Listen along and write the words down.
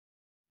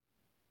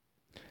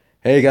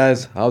Hey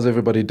guys, how's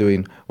everybody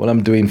doing? Well,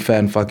 I'm doing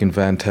fucking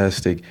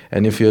fantastic.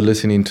 And if you're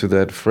listening to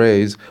that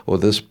phrase or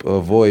this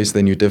voice,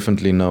 then you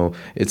definitely know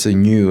it's a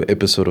new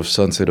episode of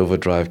Sunset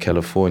Overdrive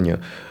California.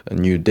 A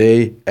new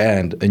day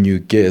and a new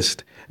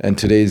guest. And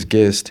today's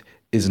guest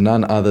is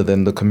none other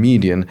than the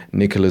comedian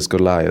Nicholas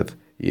Goliath.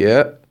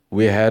 Yeah,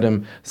 we had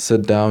him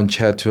sit down,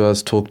 chat to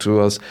us, talk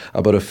to us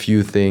about a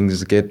few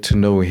things, get to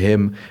know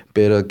him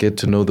better, get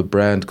to know the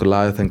brand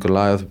Goliath and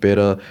Goliath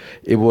better.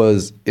 It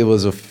was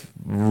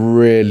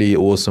really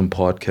awesome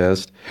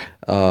podcast.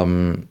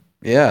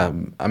 Yeah,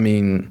 I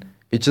mean,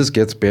 it just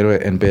gets better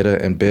and better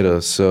and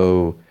better.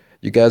 So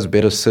you guys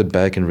better sit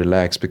back and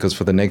relax because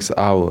for the next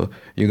hour,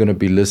 you're gonna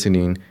be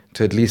listening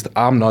to at least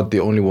I'm not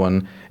the only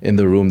one in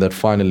the room that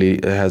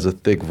finally has a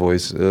thick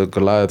voice.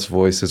 Goliath's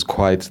voice is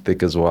quite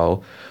thick as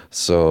well.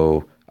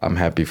 So I'm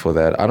happy for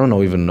that. I don't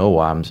know even know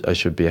why I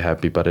should be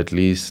happy, but at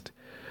least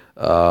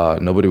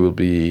nobody will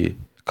be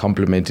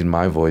complimenting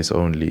my voice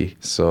only.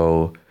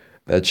 So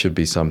that should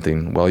be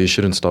something. Well, you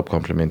shouldn't stop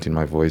complimenting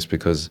my voice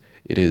because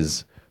it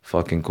is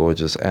fucking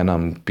gorgeous and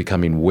I'm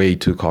becoming way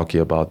too cocky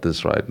about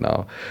this right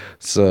now.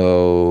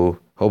 So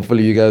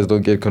hopefully you guys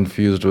don't get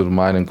confused with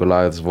mine and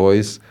Goliath's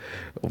voice.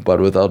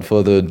 But without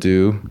further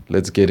ado,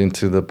 let's get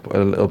into the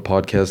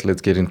podcast.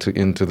 Let's get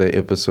into the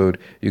episode.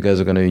 You guys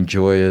are going to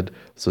enjoy it.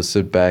 So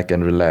sit back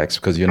and relax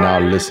because you're now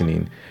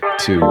listening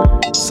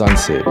to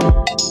Sunset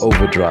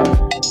Overdrive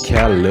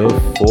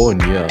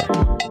California.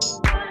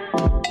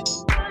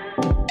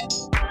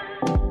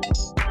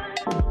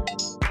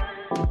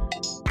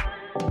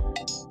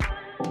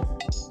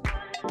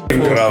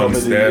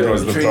 Grounds, that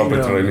was the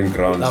proper training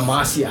grounds. La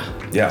Masia.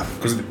 Yeah,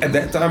 because at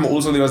that time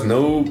also there was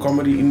no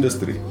comedy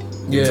industry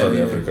in South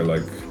Africa.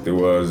 Like there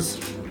was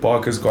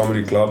Parker's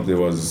Comedy Club, there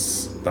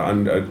was the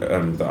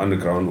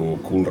underground or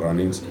Cool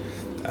Runnings,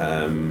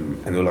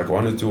 and there were like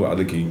one or two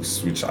other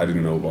gigs which I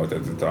didn't know about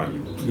at the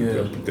time.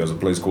 Yeah. There was a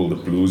place called the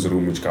Blues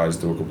Room which guys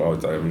talk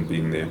about. I haven't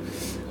been there.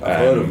 I've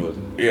heard of it.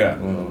 Yeah.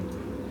 Wow.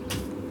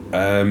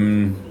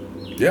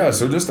 Yeah,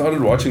 so just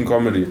started watching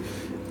comedy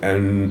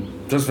and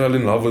just fell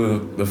in love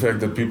with the fact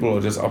that people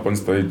are just up on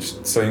stage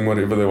saying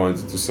whatever they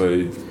wanted to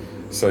say,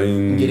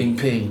 saying Getting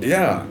paid.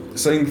 yeah,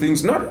 saying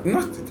things not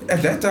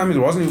at that time it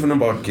wasn't even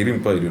about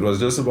getting paid. It was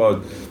just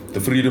about the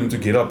freedom to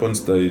get up on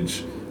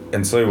stage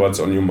and say what's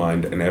on your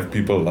mind and have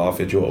people laugh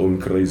at your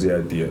own crazy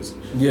ideas.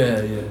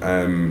 Yeah.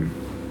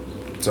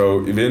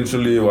 So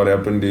eventually what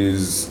happened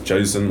is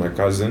Jason, my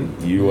cousin,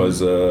 he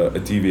was a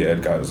TV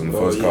ad guy. He was on the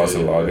first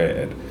Castle Lager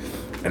ad.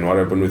 And what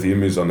happened with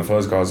him is on the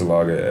first Castle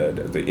Lager ad,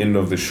 at the end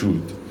of the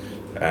shoot,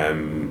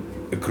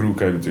 the crew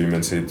came to him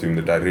and said to him,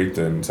 the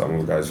director and some of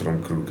the guys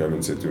from crew came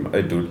and said to him,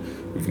 "Hey dude,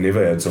 we've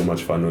never had so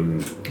much fun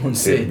on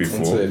set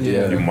before.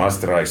 yeah. You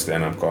must try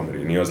stand-up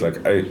comedy." And he was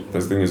like, "Hey,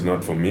 this thing is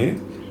not for me.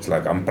 It's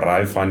like I'm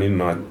braai funny,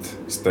 not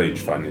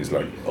stage funny." It's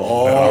like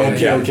around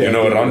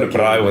the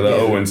braai with the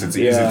Owens, it's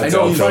easy to I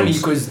tell know it's funny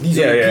jokes. because these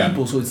are the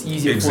people, so it's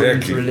easier for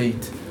them to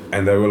relate.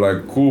 And they were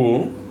like,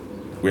 "Cool,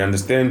 we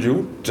understand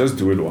you. Just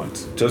do it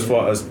once. Just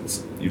for us.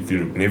 If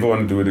you never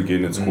want to do it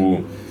again, it's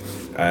cool."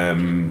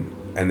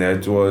 And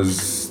that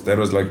was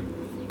like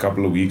a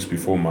couple of weeks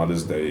before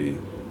Mother's Day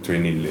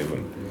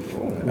 2011.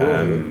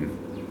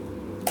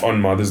 On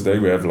Mother's Day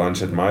we have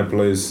lunch at my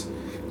place.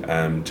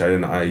 Jay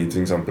and I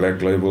eating some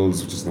black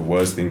labels, which is the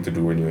worst thing to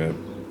do when you're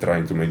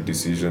trying to make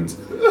decisions.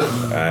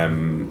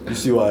 You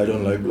see why I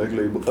don't like Black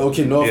Label?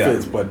 Okay, no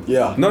offense, but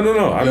yeah. No.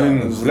 I Yeah,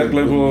 mean, it's Black like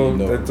Label,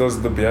 no. that was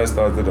the beer I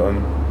started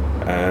on.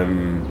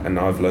 And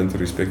now I've learned to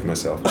respect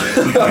myself.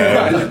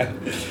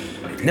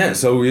 Yeah,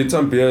 so we had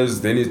some beers,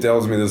 then he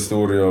tells me the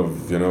story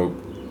of, the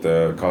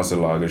Castle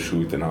Lager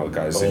shoot and how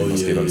guys said he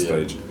must get on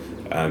stage.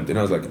 Then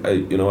I was like,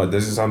 hey, you know what,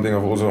 this is something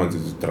I've also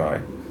wanted to try.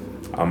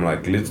 I'm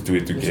like, let's do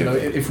it together.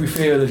 If we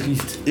fail, at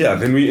least. Yeah,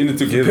 then we in it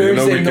together.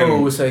 Parents we say can.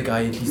 no, it's like,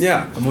 at least.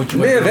 Yeah.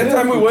 That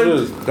time we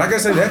weren't. Like I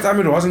said, that time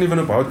it wasn't even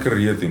about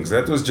career things.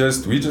 That was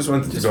we just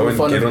wanted to go and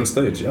get on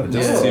stage. Yeah,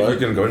 just see if we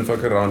can go and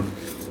fuck around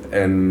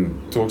and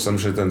talk some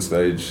shit on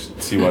stage,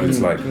 see what it's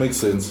like. Makes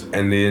sense.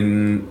 And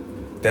then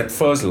that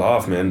first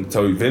laugh, man.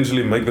 So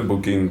eventually make the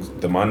booking.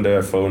 The Monday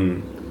I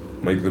phone,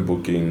 make the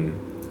booking.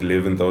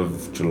 11th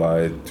of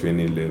July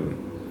 2011.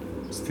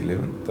 Is it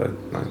 11th?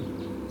 9th?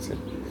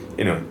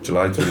 Anyway,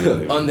 July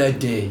 2011. On that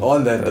day.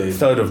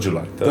 3rd of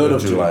July. 3rd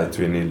of July July.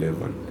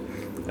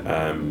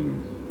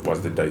 2011 was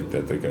the date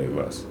that they gave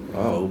us.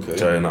 Oh, okay.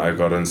 Jay and I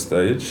got on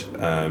stage,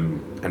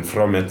 and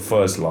from that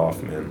first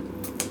laugh, man,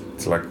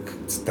 it's like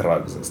it's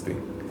drugs, this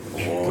thing.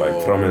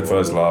 Like from that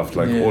first laugh,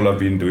 all I've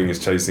been doing is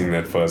chasing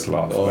that first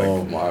laugh.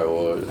 Oh my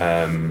word.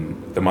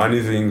 The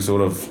money thing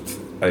sort of,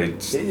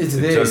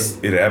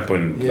 it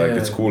happened. Yeah. Like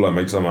it's cool. I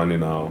make some money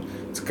now.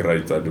 It's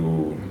great. I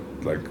do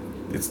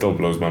it still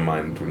blows my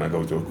mind when I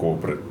go to a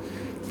corporate,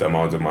 the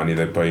amount of money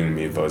they're paying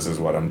me versus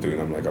what I'm doing.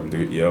 I'm like, I'm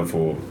doing here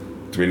for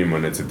 20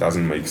 minutes. It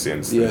doesn't make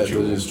sense. Yeah, that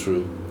is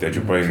true. That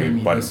you're paying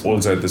me. But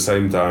also at the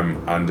same time,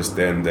 I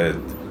understand that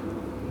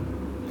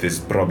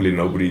there's probably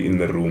nobody in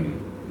the room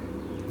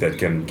that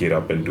can get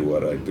up and do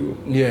what I do.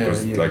 Yeah.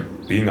 Because like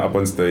being up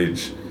on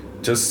stage,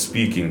 just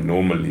speaking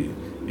normally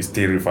is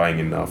terrifying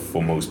enough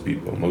for most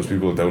people. Most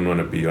people don't want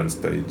to be on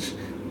stage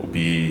or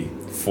be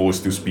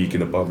forced to speak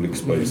in a public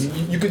space.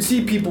 You could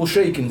see people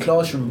shake in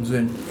classrooms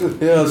when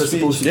Yeah, they're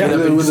supposed to Yeah, get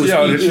up and the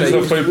speak. piece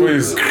of paper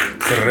is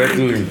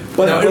rattling.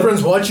 But now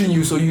everyone's watching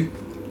you, so you.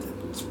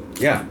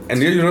 Yeah,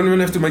 and then you don't even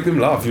have to make them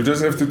laugh. You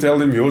just have to tell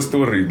them your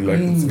story. Like,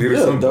 it's very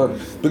Yeah, simple. done.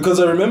 Because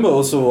I remember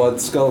also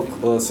what Skulk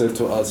said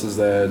to us is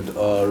that,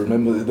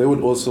 remember, they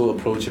would also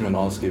approach him and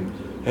ask him,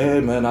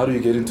 hey man, how do you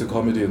get into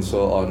comedy and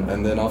so on?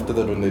 And then after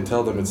that, when they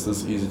tell them it's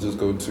this easy, just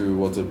go to,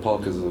 what's it,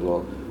 Parkers as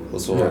well, or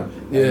so on.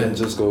 Yeah. And then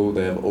just go,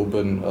 they have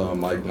open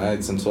mic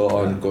nights and so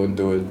on, Yeah. go and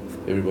do it.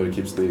 Everybody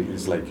keeps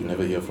it's like you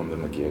never hear from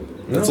them again.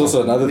 No. That's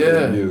also another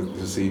Yeah. thing you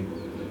see.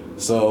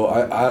 So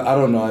I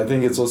don't know, I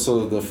think it's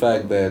also the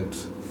fact that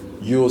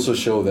you also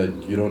show that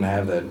you don't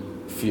have that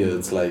fear.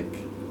 It's like,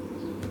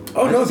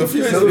 Oh no, the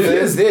fear is The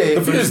fear is there.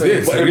 The fear is there.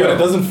 It's but real. it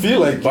doesn't feel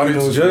like. But you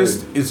know,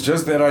 it's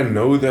just that I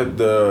know that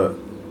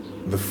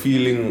the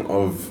feeling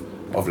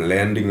of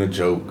landing a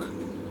joke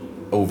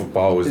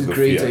overpowers It's the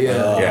greater, fear.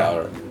 yeah.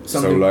 Yeah.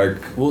 Something So like,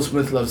 Will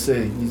Smith loves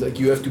saying, he's like,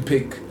 you have to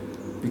pick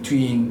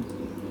between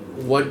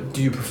what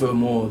do you prefer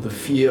more, the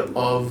fear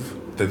of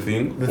the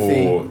thing The or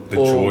thing, the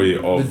or joy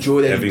of the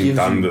joy that it having gives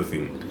done you. the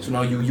thing. So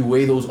now you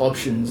weigh those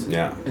options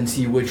Yeah. and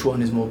see which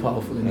one is more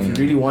powerful. And if you Mm.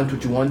 really want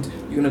what you want,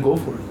 you're gonna go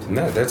for it.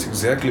 No, that's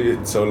exactly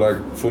it. So like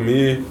for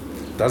me,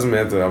 doesn't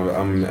matter.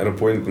 I'm at a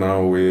point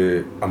now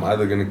where I'm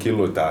either gonna kill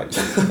or die.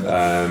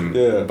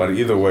 Yeah. But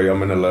either way, I'm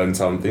gonna learn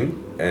something,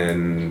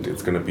 and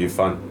it's gonna be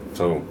fun.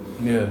 So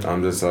Yeah.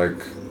 I'm just like,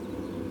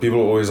 people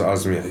always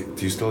ask me, "Hey,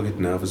 do you still get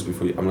nervous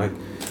before you?" I'm like,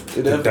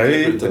 It the happens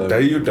day every the time.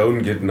 day you don't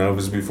get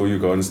nervous before you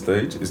go on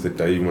stage is the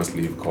day you must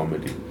leave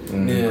comedy.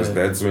 Mm. Yeah. Because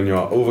that's when you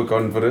are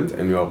overconfident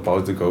and you're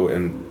about to go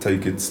and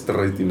take it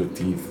straight in the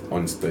teeth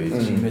on stage.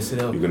 You mess it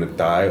up. You're gonna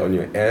die on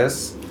your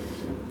ass.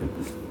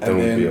 And Don't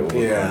then, be yeah,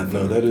 overconfident.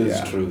 no, that is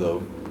Yeah. true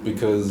though,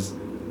 because,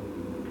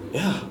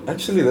 yeah,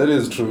 actually that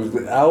is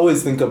true. I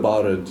always think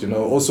about it, you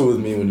know, also with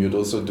me when you'd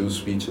also do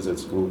speeches at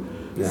school.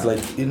 It's Yeah.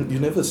 like, you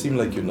never seem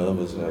like you're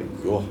nervous, like,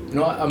 oh.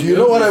 No, I'm Do you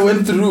know what I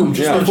went through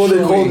just Yeah. before they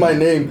called Showing. my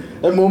name?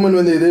 That moment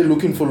when they're there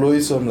looking for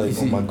Lois, so I'm like, You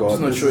oh see, my god.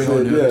 just not this showing is how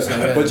it, nervous yeah.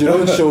 I am. But you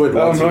don't show it I'm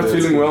once not you're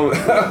feeling there.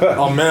 well.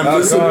 Oh ma'am, I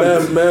listen,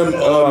 can't. ma'am,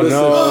 Oh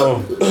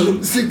listen.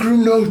 no. Sick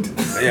room note.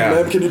 Yeah.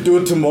 Ma'am, can you do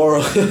it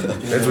tomorrow?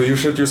 That's where you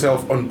shut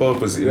yourself on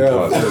purpose in Yeah.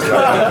 class. It's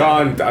like, I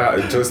can't.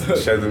 I just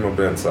shat in my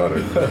pants.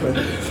 Sorry.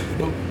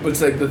 But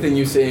it's like the thing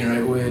you're saying,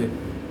 right? Where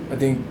I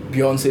think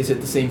Beyonce said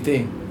the same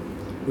thing.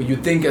 When you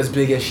think as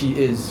big as she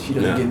is, she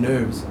doesn't Yeah. get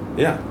nerves.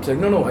 Yeah. It's like,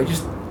 no, I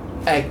just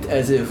act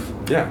as if.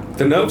 Yeah.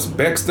 The nerves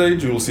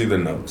backstage, you'll see the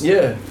nerves.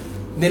 Yeah.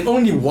 Then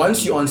only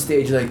once you're on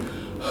stage, like,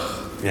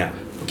 Yeah.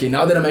 okay,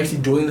 now that I'm actually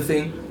doing the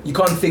thing, you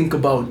can't think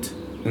about.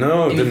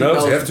 No, the Anything nerves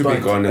else have to be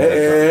but- gone at that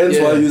time. Hence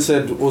Yeah. why you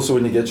said also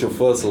when you get your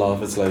first laugh,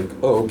 it's like,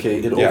 oh, okay,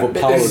 it Yeah.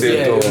 overpowers Yeah, it.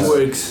 it Settles.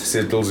 works.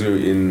 Settles you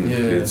in,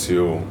 Yeah. lets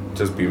you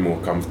just be more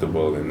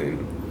comfortable, and then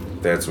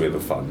that's where the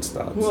fun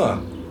starts. Well,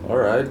 all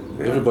right.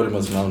 Yeah. Everybody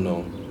must now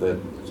know that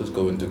just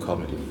go into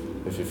comedy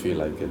if you feel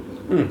like it.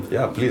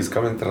 Yeah, please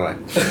come and try.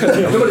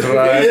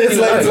 It's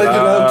like you're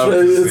now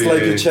it's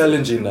like you're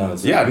challenging now.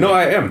 so- Yeah, no,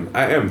 I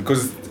am,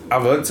 because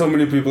I've heard so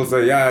many people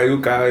say, yeah, you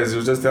guys,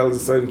 you just tell the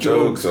same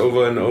jokes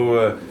over and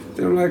over.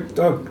 Then I'm like,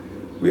 dog,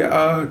 we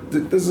are.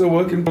 This is a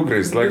work in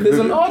progress. Like, There's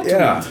an art to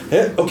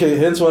Yeah, Okay,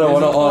 hence what I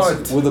There's want an to ask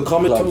art with the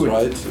comedy to clubs, it.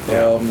 right?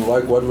 Yeah.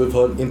 Like what we've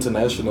heard,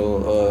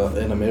 international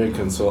and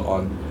American, so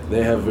on.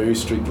 They have very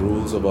strict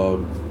rules about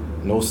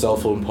no cell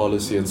phone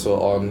policy and so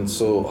on.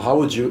 So how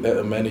would you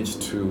manage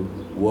to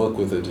work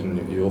with it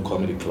in your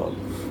comedy club?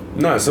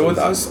 No, so with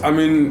us, I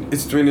mean,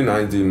 it's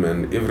 2019,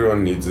 man.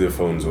 Everyone needs their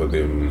phones with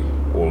them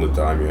all the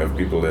time. You have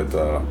people that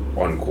are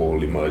on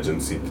call,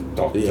 emergency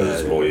doctors,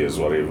 Yeah. lawyers,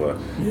 whatever.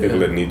 Yeah. People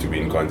that need to be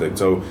in contact.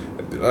 So,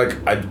 like,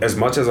 as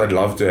much as I'd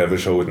love to have a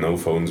show with no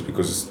phones,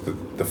 because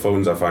the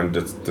phones I find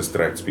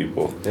distracts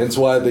people. Hence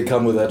why they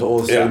come with that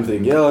all same Yeah.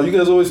 thing. Yeah, you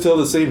guys always tell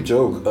the same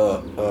joke.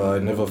 I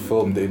never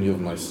filmed any of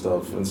my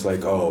stuff. And it's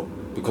like, oh,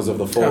 because of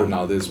the phone Yeah.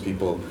 now there's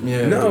people.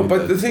 Yeah. No,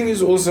 but the thing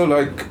is also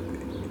like,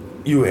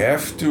 you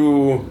have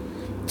to.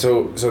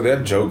 So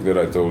that joke that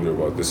I told you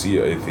about, the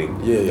CIA thing,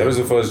 Yeah, that was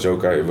the first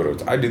joke I ever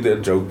wrote. I did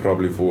that joke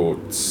probably for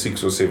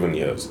 6 or 7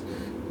 years.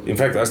 In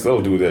fact, I still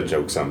do that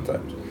joke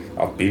sometimes.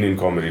 I've been in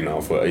comedy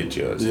now for 8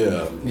 years.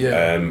 Yeah.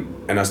 Yeah.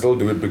 And I still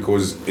do it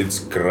because it's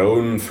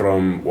grown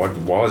from what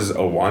was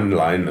a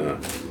one-liner.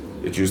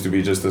 It used to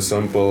be just a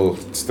simple,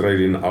 straight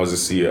in, I was a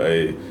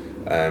CIA.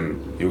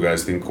 You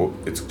guys think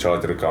it's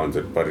chartered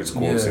accountant, but it's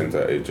call Yeah.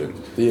 center agent.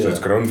 Yeah. So it's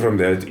grown from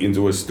that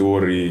into a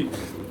story.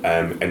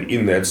 And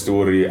in that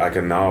story, I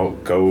can now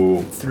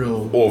go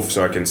Thrill. off.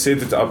 So I can set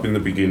it up in the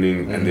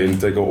beginning and then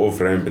take an off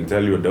ramp and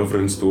tell you a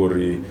different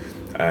story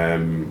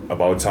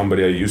about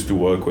somebody I used to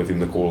work with in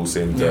the call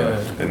center. Yeah.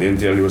 And then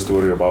tell you a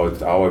story about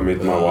how I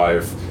met my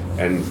wife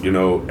and, you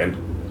know, and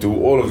do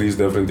all of these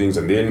different things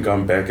and then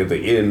come back at the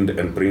end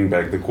and bring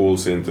back the call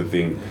center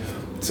thing.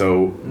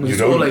 So you It's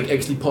don't all like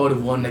actually part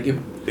of one. Like if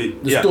the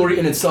yeah, story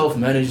in itself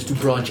manages to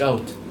branch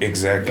out.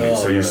 exactly. Oh,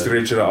 So you right.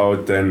 stretch it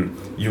out, then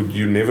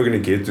you're never gonna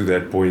get to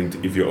that point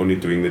if you're only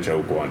doing the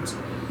joke once.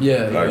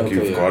 Yeah. Like Okay,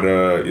 you've yeah.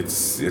 gotta,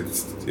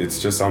 it's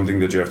just something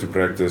that you have to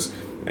practice,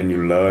 and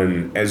you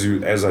learn as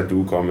I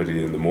do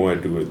comedy, and the more I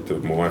do it, the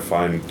more I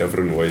find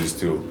different ways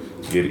to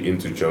get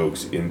into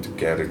jokes, into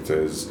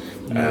characters,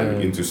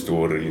 into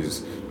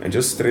stories, and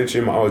just stretch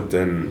them out.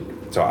 And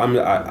so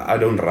I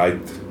don't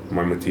write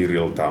my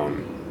material down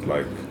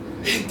like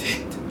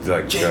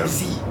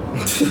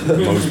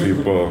most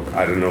people.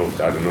 I don't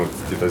know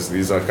because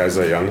these guys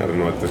are young. I don't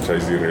know what the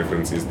Jay-Z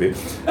reference is there.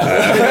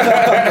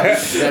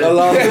 Jason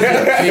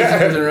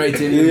doesn't write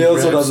in. He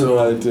also rap, doesn't so-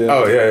 write. Yeah.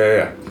 Oh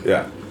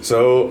yeah.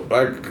 So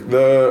like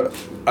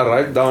I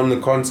write down the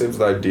concepts,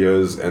 the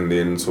ideas, and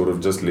then sort of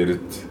just let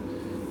it.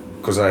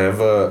 Because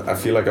I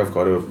feel like I've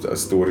got a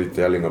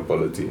storytelling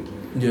ability.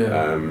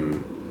 Yeah.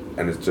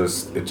 And it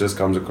just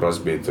comes across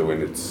better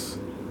when it's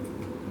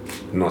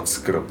not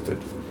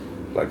scripted.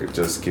 Like it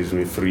just gives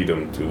me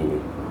freedom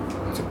to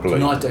play.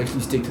 Not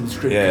actually stick to the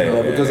script. Yeah, you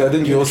know? Yeah, because I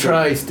think you You also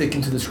try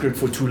sticking to the script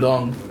for too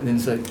long, and then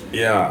it's like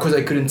Yeah, because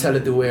I couldn't tell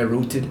it the way I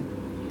wrote it,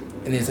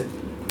 and then it's like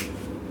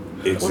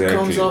exactly. what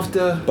comes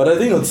after? But I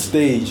think on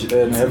stage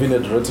and having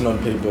it written on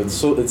paper,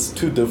 it's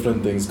two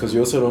different things because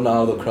you also don't know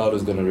how the crowd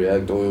is gonna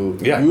react, or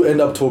Yeah. you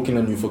end up talking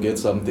and you forget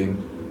something,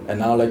 and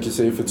now like you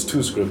say, if it's too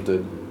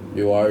scripted,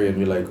 you worry and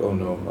you're like, oh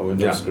no, I went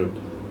Yeah. off script.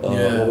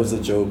 Yeah. What was the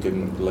joke?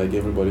 And like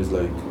everybody's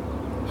like,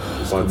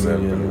 this What's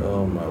comedian, happening?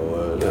 oh my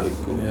word, Yeah. like,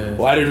 Yeah.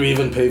 why did we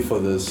even pay for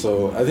this?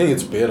 So I think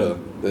it's better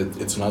that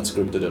it's not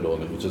scripted at all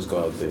and you just go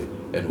out there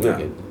and work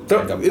Yeah. it. So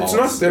like a it's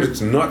not boss. that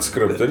it's not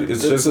scripted.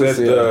 It's just just, that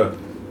yeah.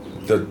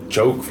 the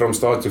joke from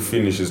start to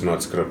finish is not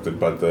scripted,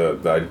 but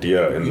the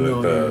idea and You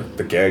know, yeah.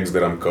 the gags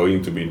that I'm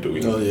going to be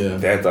doing, Oh, yeah.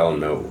 that I'll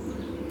know.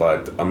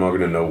 But I'm not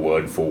gonna know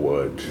word for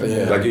word.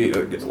 Yeah. Like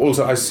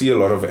also, I see a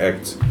lot of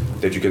acts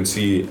that you can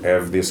see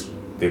have their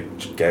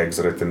gags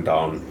written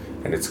down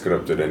and it's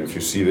scripted, and if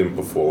you see them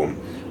perform,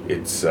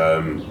 it's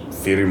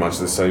very much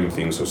the same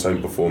thing. So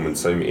same performance,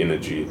 same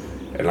energy,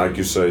 and like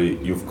you say,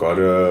 you've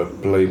gotta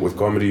play with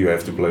comedy. You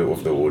have to play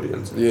off the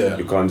audience. Yeah.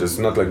 You can't just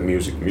not like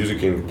music. Music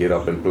can get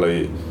up and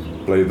play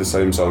the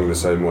same song the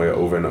same way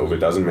over and over. It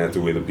doesn't matter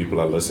whether people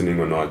are listening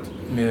or not.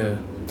 Yeah.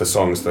 The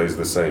song stays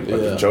the same. But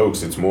Yeah. the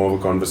jokes, it's more of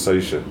a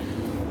conversation.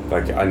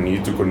 Like I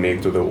need to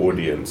connect to the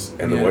audience,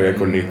 and the way I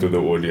connect to the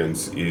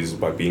audience is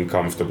by being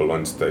comfortable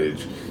on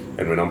stage.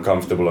 And when I'm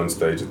comfortable on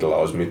stage, it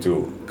allows me to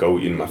go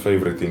in. My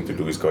favorite thing to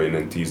do is go in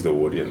and tease the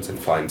audience and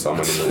find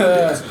someone in the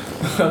audience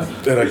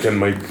that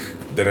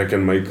I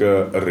can make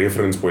a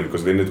reference point,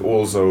 because then it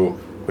also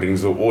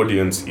brings the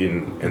audience in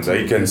and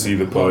they can see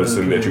the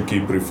person that you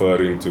keep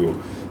referring to.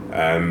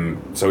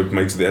 So it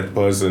makes that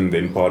person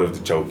then part of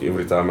the joke.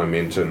 Every time I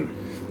mention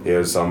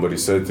here's somebody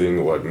sitting,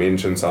 or I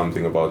mention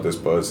something about this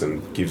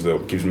person, gives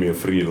me a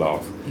free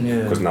laugh.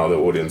 Yeah. Because now the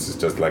audience is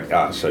just like,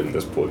 shame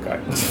this poor guy.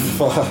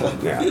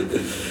 Yeah.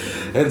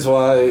 Hence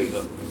why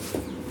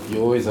you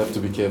always have to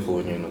be careful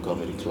when you're in a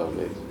comedy club.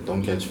 Eh?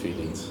 Don't catch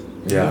feelings.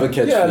 Yeah. Never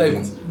catch Yeah, like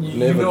feelings. you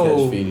Never know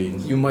catch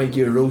feelings. you might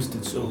get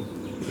roasted. So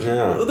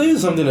Yeah. Well, there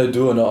is something I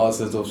do on the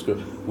outset of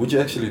script. Would you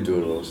actually do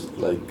a roast?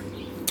 Like,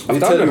 I've they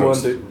done tell a you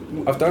roast. one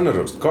day. I've done a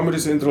roast. Comedy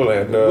Central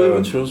had Wait,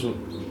 which roast?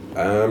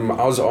 I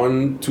was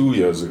on 2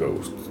 years ago.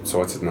 So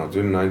what's it now?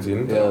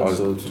 2019? Yeah, I was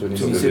so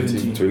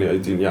 2017.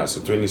 2018, yeah, so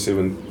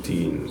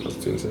 2017. Was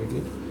it 2017?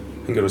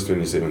 I think it was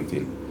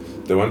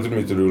 2017. They wanted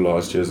me to do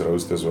last year's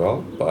roast as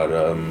well, but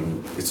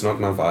it's not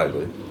my vibe.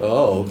 Eh?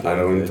 Oh,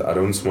 okay. I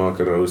don't smoke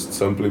a roast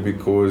simply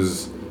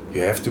because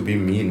you have to be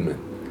mean, man.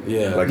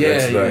 Yeah. Like Yeah,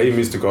 that's yeah. the aim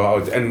is to go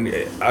out, and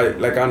I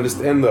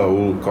understand the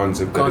whole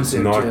concept that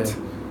Concept,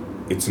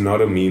 it's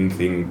not a mean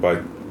thing, but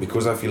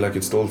because I feel like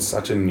it's still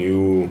such a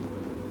new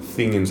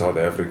thing in South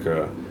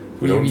Africa,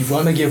 we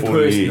wanna get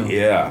personal.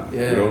 Yeah,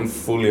 Yeah. we don't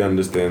fully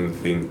understand the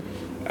thing,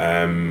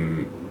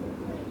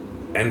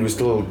 and we're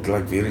still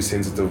like very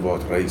sensitive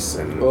about race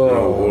and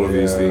all of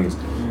these yeah. things.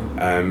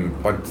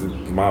 But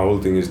my whole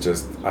thing is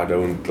just I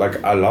don't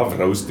like. I love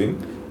roasting,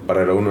 but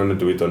I don't want to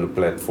do it on a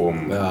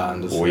platform Yeah, I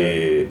understand.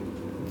 where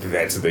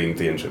that's the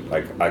intention.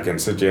 Like I can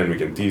sit here and we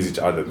can tease each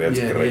other. That's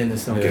Yeah, great. yeah,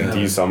 that's We not can bad.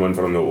 tease someone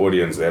from the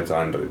audience. That's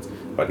 100.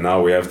 But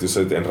now we have to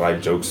sit and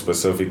write jokes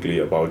specifically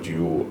about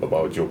you,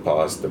 about your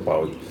past,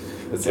 about.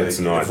 It's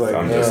not.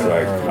 I'm just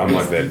like I'm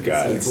not that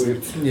guy.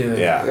 yeah.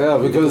 Yeah.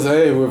 Because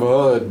hey, we've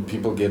heard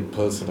people get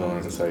personal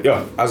and it's like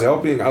Yeah, I was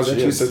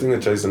actually Yes. sitting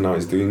at Jason now.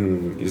 He's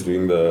doing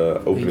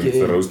the opening, AKA.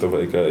 the roast of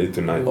AKA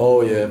tonight.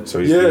 Oh yeah. So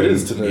he's yeah, doing, it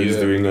is today. he's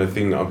yeah. doing a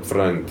thing up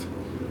front.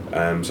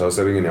 So I was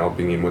sitting and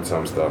helping him with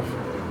some stuff.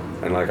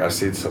 And like I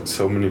said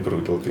so many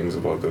brutal things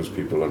about those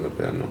people on the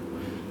panel.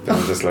 And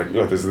I'm just like,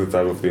 this is the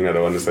type of thing I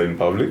don't want to say in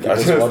public. I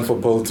That's just, one for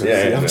both.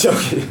 Yeah, I'm yeah.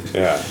 joking.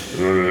 yeah.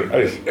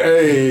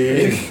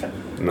 Hey.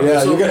 No. Yeah,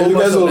 So you guys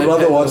almost will on that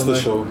rather panel, watch the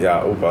like- show.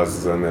 Yeah, Opas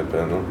is on that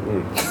panel.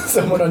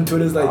 Someone on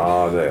Twitter's like,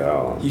 They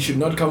are. you should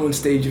not come on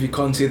stage if you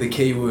can't say the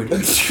K word.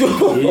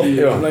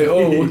 Yeah. I'm like,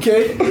 oh,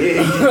 okay.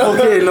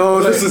 Okay,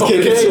 no, this is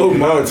getting so No,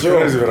 much. it's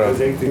crazy, bro. But I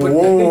think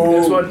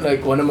that's what,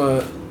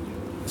 like,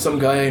 some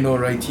guy I know,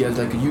 right, he has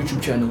like a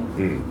YouTube channel.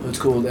 It's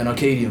called an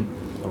Arcadium.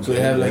 So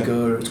they have like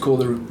it's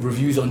called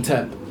Reviews on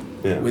Tap,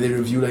 Yeah. where they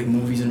review like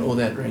movies and all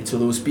that, right? So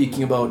they were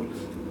speaking about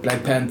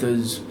Black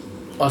Panther's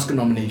Oscar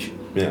nomination,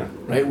 Yeah.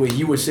 right? Where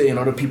he was saying a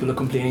lot of people are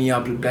complaining, yeah,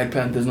 Black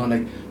Panther's not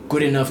like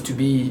good enough to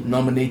be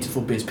nominated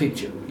for Best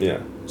Picture. Yeah.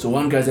 So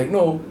one guy's like,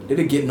 no, they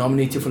did get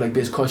nominated for like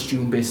Best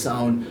Costume, Best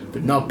Sound,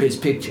 but not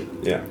Best Picture.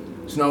 Yeah.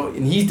 So now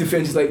in his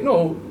defense, he's like,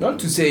 no, not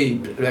to say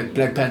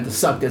Black Panther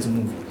sucked as a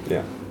movie,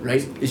 Yeah.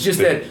 right? It's just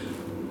that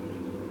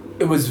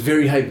it was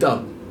very hyped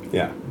up.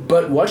 Yeah.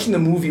 But watching the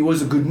movie, it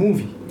was a good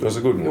movie. It was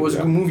a good movie. It was a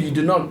good movie. You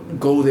did not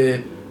go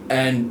there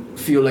and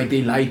feel like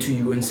they lied to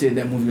you and said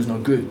that movie was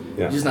not good.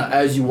 Yeah. Just now,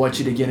 as you watch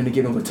it again and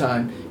again over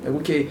time, like,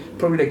 okay,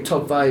 probably like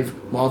top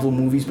 5 Marvel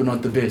movies, but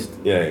not the best.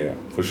 Yeah,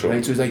 for sure.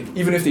 Right? So it's like,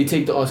 even if they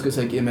take the Oscars,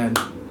 like, yeah, man,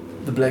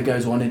 the black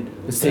guys won it.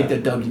 Let's take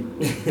that W.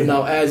 But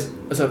now, as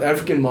a South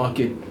African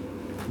market,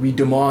 we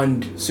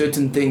demand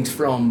certain things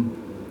from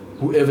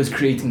whoever's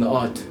creating the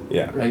art.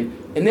 Yeah. Right?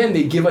 And then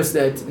they give us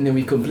that, and then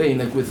we complain,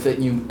 like with that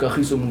new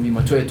Kagiso movie,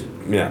 Matwetu.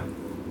 Yeah.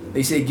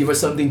 They say, give us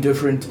something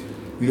different.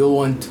 We don't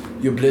want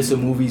your Blesser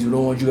movies. We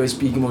don't want you guys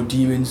speaking about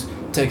demons,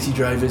 taxi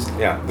drivers.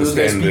 Yeah. The Those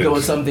guys speak standard.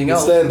 about something The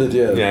else. standard,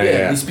 yeah.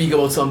 Yeah. They speak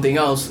about something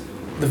else.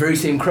 The very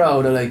same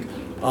crowd are like,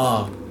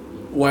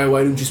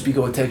 why don't you speak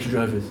about taxi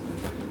drivers?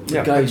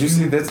 Yeah, Guys, but you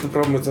see, that's the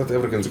problem with South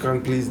Africans. You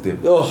can't please them.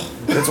 Oh,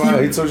 That's why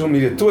I hate social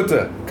media.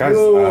 Twitter. Guys,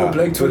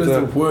 Black Twitter's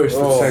the worst.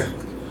 Check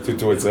to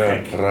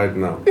Twitter right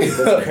now.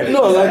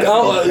 no,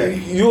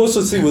 like you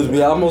also see with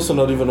me, I'm also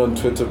not even on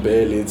Twitter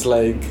barely. It's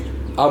like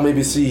I'll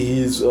maybe see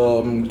his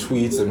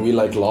tweets and we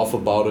like laugh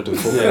about it and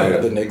talk about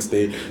it the next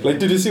day. Like,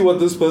 did you see what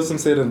this person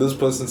said and this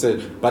person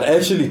said? But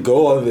actually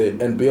go on there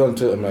and be on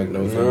Twitter. I'm like,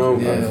 no,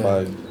 thank you. I'm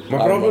fine. My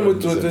I'm problem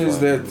with 100% Twitter is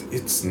fine. that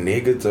it's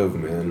negative,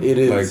 man. It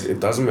is. Like, it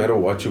doesn't matter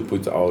what you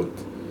put out.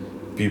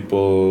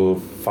 People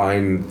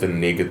find the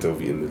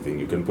negative in the thing.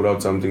 You can put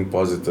out something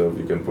positive.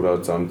 You can put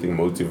out something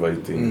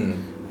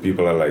motivating.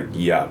 People are like,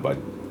 yeah, but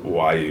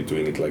why are you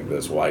doing it like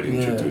this? Why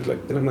didn't you do it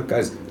like that? I'm like,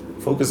 guys,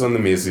 focus on the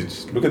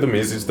message. Look at the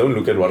message. Don't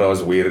look at what I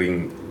was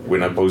wearing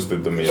when I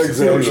posted the message.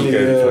 Don't Exactly,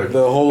 look at it like,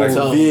 the whole like,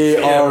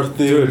 VAR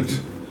thing. dude.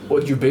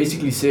 What you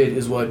basically said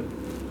is what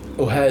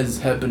has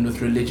happened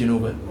with religion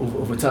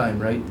over time,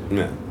 right?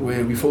 Yeah.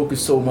 Where we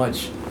focus so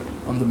much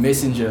on the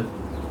messenger,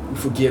 we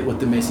forget what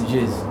the message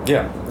is.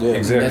 Yeah,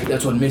 exactly.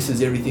 That's what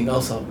messes everything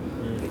else up.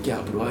 Like,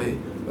 yeah, but why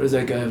does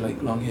that guy have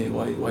like long hair?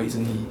 Why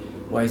isn't he?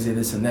 Why is there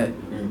this and that?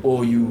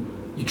 Or you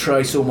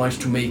try so much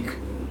to make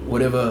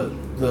whatever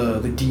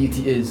the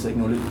deity is, like,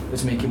 no,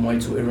 let's make him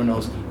white so everyone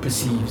else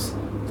perceives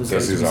this This guy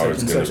is to be how such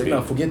it's and gonna such. Like, be.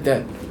 no, forget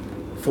that.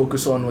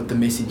 Focus on what the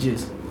message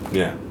is.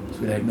 Yeah.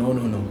 So we're like, no.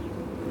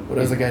 What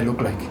does the guy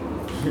look like?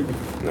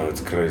 No,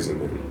 it's crazy,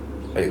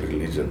 man. Hey,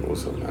 religion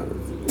also now.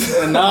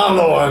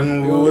 Another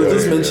one. We were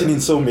just Yeah. mentioning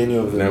so many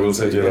of them. Now we'll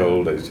say you're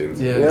old age.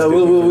 Yeah. Yeah,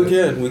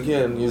 we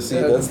can. You see,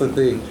 Yeah. that's the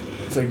thing.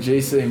 It's like Jay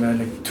saying, man,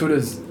 like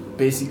Twitter's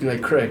basically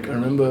like crack. I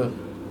remember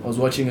I was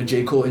watching a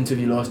J. Cole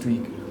interview last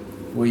week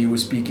where he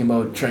was speaking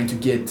about trying to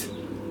get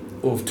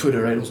off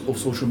Twitter, right, off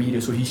social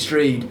media. So he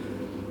strayed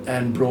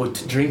and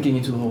brought drinking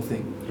into the whole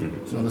thing.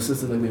 So now the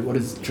sister's like, wait, what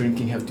does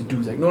drinking have to do?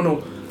 It's like, no,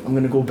 I'm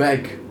going to go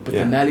back. But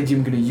the analogy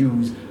I'm going to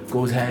use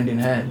goes hand in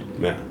hand.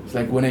 Yeah. It's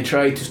like when I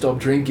tried to stop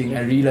drinking,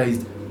 I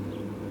realized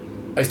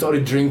I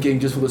started drinking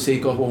just for the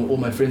sake of all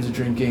my friends are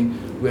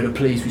drinking. We're at a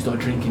place, we start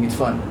drinking, it's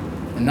fun.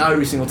 And now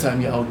every single time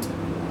you're out,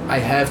 I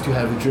have to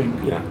have a drink.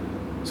 Yeah.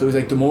 So it's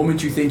like the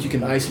moment you think you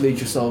can isolate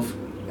yourself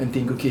and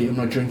think, okay, I'm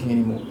not drinking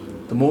anymore.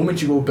 The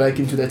moment you go back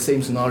into that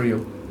same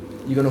scenario,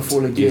 you're gonna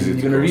fall again. Easy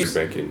You're to gonna go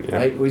back in. Yeah.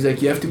 right? Where it's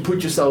like you have to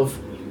put yourself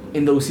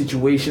in those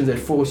situations that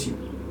force you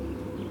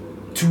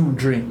to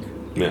drink,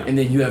 Yeah. and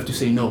then you have to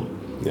say no.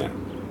 Yeah.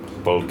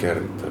 Bold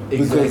character.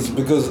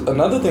 Because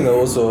another thing I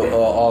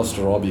also asked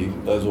Robbie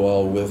as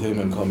well with him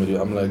in comedy,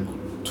 I'm like,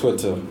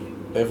 Twitter,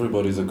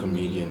 everybody's a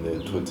comedian there,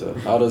 Twitter.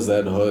 How does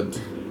that hurt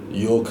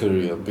your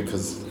career?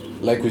 Because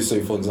like we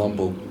say, for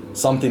example,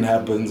 something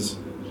happens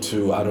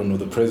to, I don't know,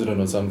 the president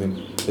or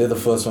something, they're the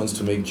first ones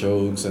to make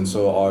jokes and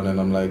so on, and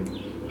I'm like,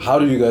 how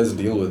do you guys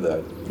deal with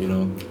that, you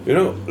know? You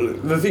know,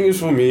 the thing is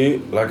for me,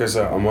 like I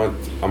said, I'm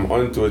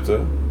on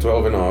Twitter,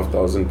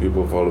 12,500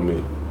 people follow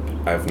me.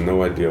 I have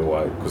no idea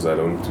why, because I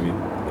don't tweet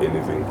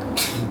anything,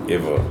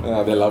 ever.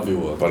 They love your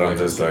work. But I'm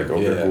just like,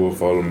 okay, yeah. cool,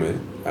 follow me.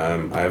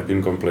 I have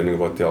been complaining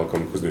about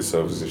Telkom because their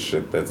service is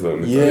shit. That's the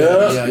only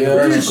Yeah,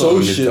 Yeah, it's so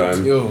only shit.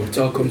 time. Yo,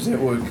 Telkom's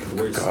network.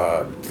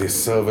 God, their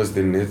service,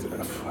 their net.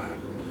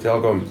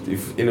 Telkom,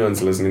 if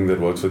anyone's listening that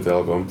works for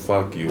Telkom,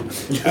 fuck you.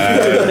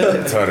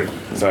 Sorry.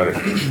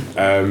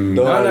 Don't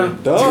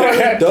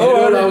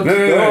worry.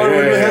 No,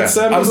 When we had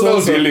Sammy I'm still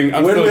Sosa, dealing-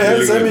 I'm when still we had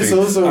dealing Sammy with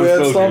Sosa, things. we had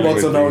I'm still dealing Starbucks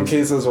with on our things.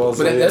 case as well.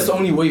 But that's the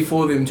only way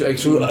for them to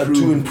actually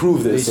to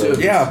improve their service.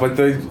 service. But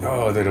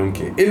they don't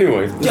care.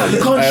 Anyway. Yeah, you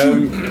can't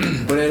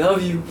shoot. But I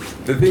love you.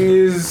 The thing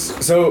is,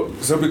 so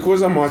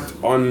because I'm not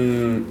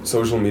on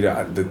social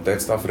media,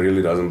 that stuff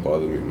really doesn't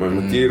bother me. My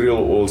material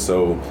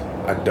also,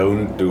 I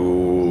don't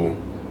do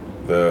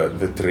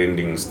the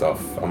trending stuff.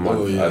 I'm not,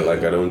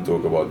 I don't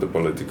talk about the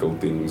political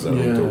things. I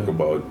don't talk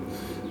about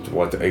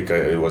what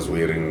AKA was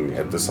wearing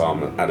at the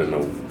summer. I don't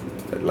know.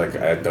 Like,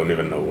 I don't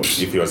even know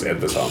if he was at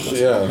the summer.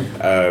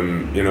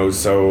 Yeah.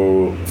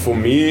 So for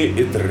me,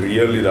 it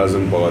really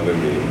doesn't bother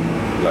me,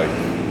 like,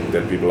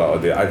 that people are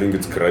out there. I think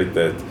it's great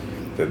that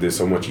there's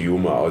so much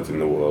humor out in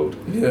the world.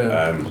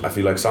 Yeah. I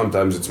feel like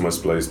sometimes it's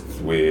misplaced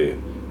where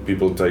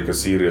people take a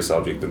serious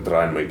subject and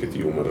try and make it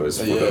humorous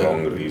for the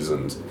wrong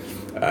reasons,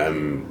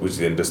 which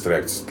then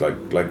distracts.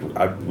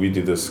 We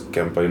did this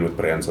campaign with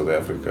Brand South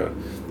Africa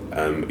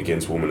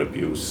against women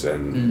abuse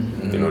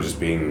and just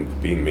being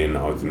men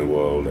out in the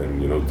world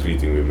and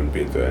treating women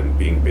better and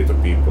being better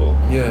people.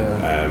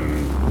 Yeah.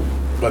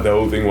 But the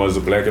whole thing was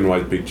a black and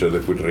white picture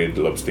that put red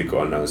lipstick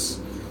on us.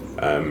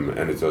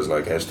 And it was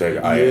like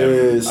hashtag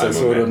I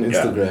saw it on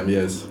Instagram,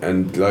 yes.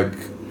 And like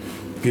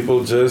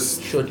people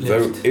just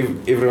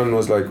everyone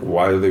was like,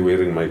 why are they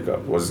wearing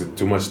makeup? Was it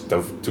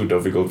too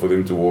difficult for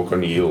them to walk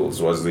on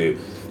heels? Was there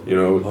they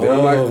were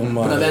like,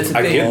 But that's the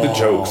I thing. get the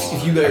jokes.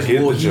 If you guys I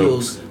get wore the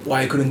heels, jokes.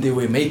 why couldn't they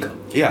wear makeup?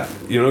 Yeah,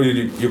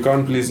 you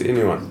can't please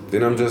anyone.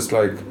 Then I'm just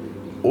like,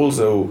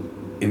 also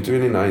in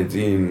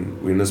 2019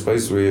 we're in a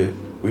space where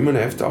women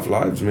have tough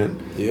lives, man.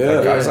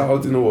 Yeah. Guys are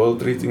out in the world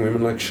treating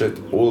women like shit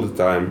all the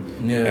time.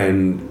 Yeah.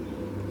 And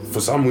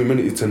for some women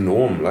it's a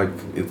norm. Like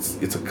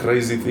it's a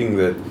crazy thing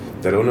that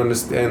they don't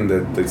understand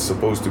that they're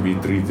supposed to be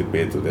treated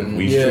better, that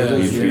we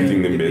should be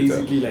treating them They're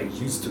better. basically like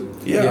used to it.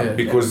 Yeah,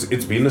 because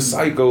it's been a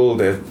cycle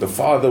that the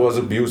father was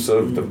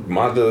abusive, the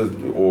mother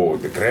or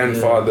the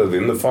grandfather,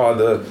 then the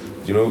father.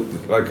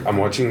 Like I'm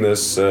watching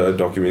this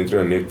documentary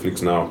on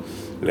Netflix now,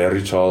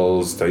 Larry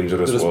Charles'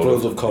 Dangerous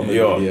World of Comedy.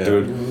 Yeah,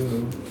 dude.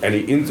 And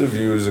he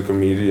interviews a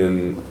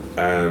comedian,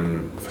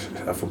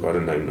 I forgot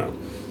her name now,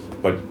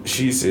 but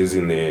she says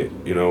in there,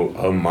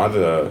 her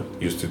mother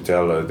used to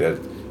tell her that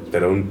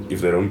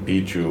if they don't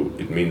beat you,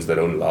 it means they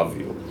don't love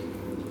you,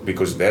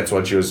 because that's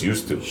what she was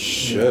used to.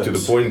 Shit. To the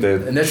point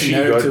that And that's she a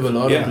narrative got, a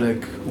lot of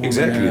like women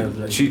exactly. have,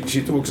 like,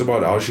 She talks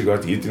about how she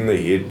got hit in the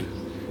head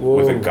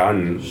with a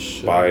gun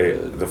by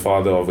the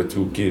father of her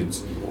 2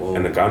 kids,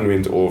 and the gun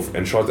went off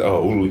and shot a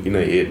hole in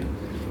her head.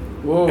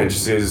 Whoa. And she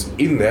says,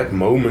 in that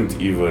moment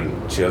even,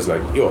 she was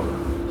like,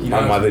 my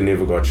mother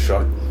never got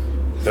shot.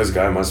 This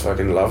guy must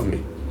fucking love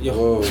me.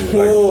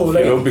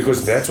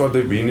 Because that's what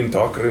they've been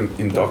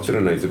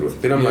indoctrinated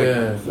with. Then I'm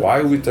like, why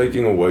are we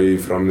taking away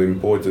from the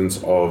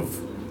importance of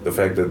the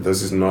fact that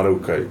this is not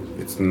okay?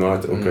 It's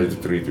not okay to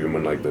treat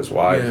women like this.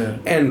 Why? Yeah.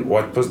 And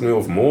what pissed me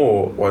off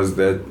more was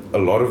that a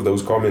lot of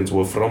those comments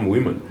were from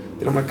women.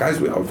 Then I'm like, guys,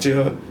 we're out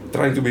here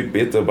trying to be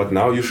better, but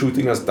now you're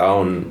shooting us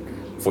down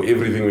for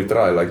everything we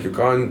try. Like, you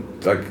can't,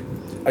 like,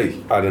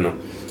 I don't know.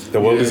 The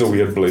world is a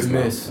weird place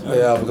now.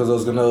 Yeah, because I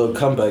was gonna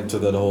come back to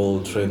that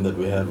whole trend that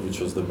we had, which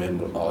was the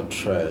men are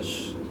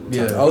trash.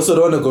 Yeah. I also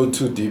don't want to go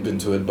too deep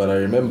into it, but I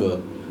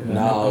remember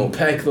now.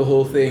 Unpack the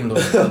whole thing,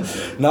 though.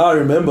 Now I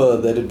remember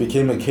that it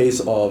became a case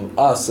of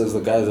us as the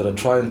guys that are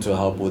trying to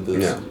help with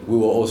this. Yeah. We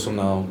were also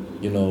now,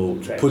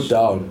 Trash. put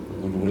down.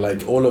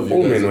 Like all of you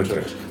All guys men are were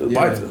trash. trash.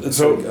 But But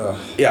so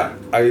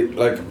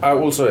I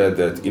also had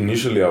that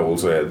initially. I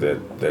also had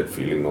that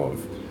feeling of,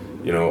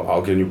 how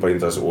can you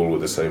paint us all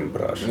with the same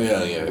brush?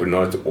 Yeah. We're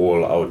not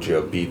all out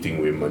here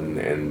beating women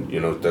and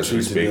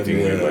disrespecting Treating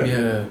them, women.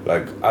 Yeah.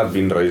 Like, I've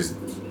been raised,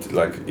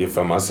 like, if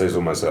I must say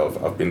so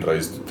myself, I've been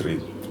raised to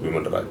treat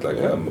women right. Like,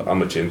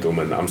 I'm a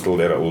gentleman. I'm still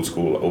there at old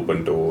school,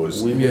 open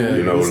doors. we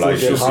Life still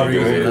should get see hard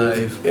you there.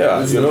 Life. Yeah,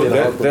 We still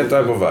get hard that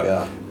type of vibe.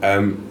 Yeah.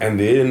 And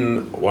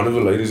then one of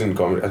the ladies in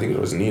comedy, I think it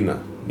was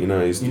Nina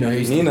is Nina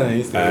used Nina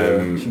is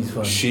she's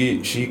fun.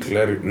 she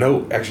clarified.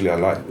 No, actually, I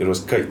lied. It was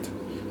Kate,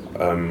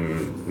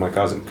 my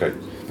cousin Kate.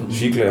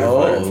 She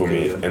clarified for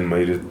me and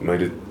made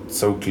it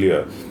so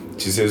clear.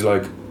 She says,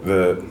 like,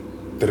 the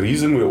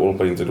reason we're all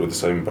painted with the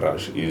same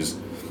brush is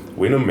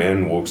when a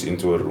man walks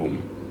into a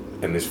room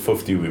and there's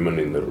 50 women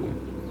in the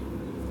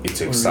room, it's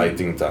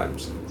exciting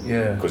times,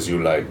 Yeah. because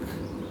you like,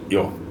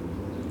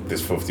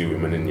 there's 50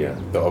 women in here,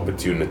 the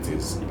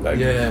opportunities, like,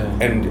 Yeah.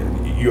 and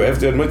you have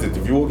to admit it.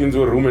 If you walk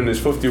into a room and there's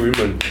 50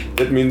 women,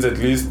 that means at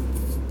least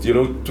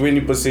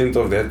 20%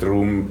 of that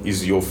room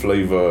is your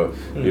flavor.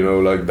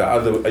 Like the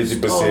other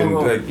 80%,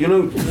 like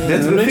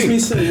that's the makes thing. me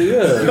say,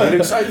 You get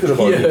excited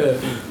about it.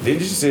 Yeah. Then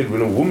she said,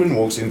 when a woman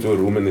walks into a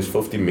room and there's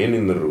 50 men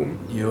in the room,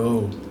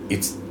 Yo.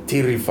 it's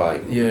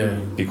terrifying. Yeah.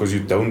 Because you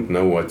don't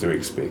know what to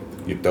expect.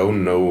 You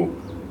don't know,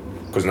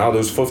 because now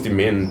those 50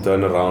 men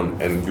turn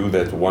around and view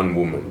that one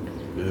woman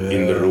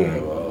in the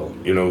room. Wow.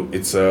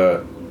 It's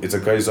a it's a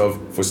case of,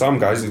 for some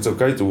guys, it's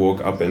okay to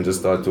walk up and just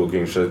start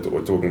talking shit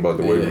or talking about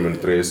the way women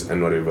dress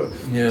and whatever.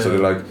 Yeah. So they're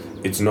like,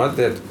 it's not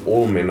that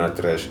all men are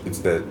trash, it's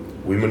that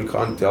women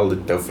can't tell the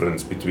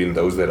difference between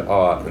those that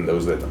are and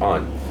those that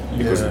aren't.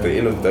 Because at the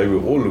end of the day, we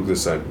all look the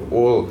same. We're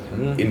all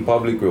in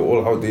public, we're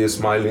all out there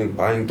smiling,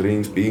 buying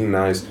drinks, being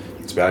nice.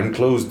 It's behind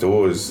closed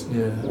doors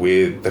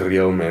where the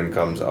real man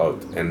comes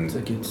out. And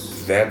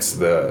that's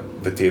the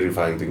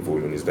terrifying thing for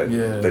women, is that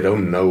they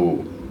don't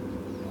know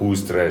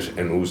who's trash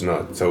and who's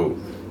not. So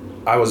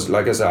I was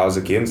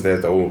against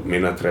that whole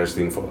men are trash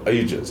thing for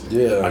ages.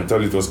 Yeah.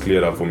 Until it was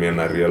cleared up for me and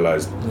I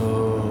realized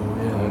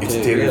it's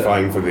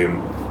terrifying for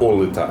them all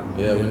the time.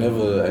 Yeah, we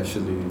never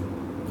actually...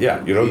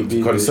 Yeah, you don't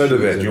consider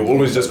that. You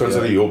always just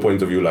consider your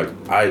point of view, like,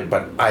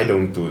 I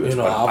don't do this.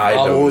 You know, but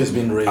I've always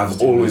been raised.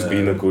 I've always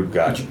been a good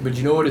guy. But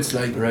you know what it's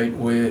like, right?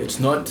 Where it's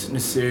not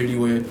necessarily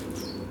where...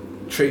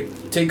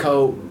 Take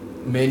how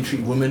men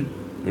treat women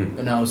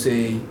and how,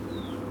 say,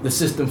 the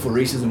system for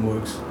racism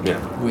works. Yeah.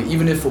 Where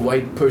even if a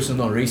white person is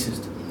not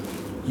racist,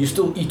 you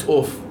still eat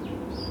off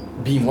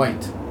being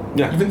white.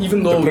 Yeah.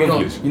 Even though the you're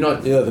privilege.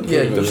 not the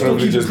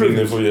privilege has been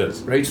there for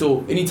years. Right?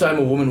 So anytime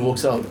a woman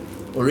walks out,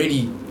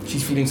 already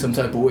she's feeling some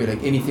type of way,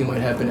 like anything might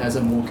happen as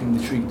I'm walking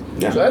the street.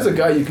 Yeah. So as a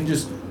guy, you can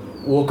just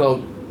walk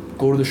out,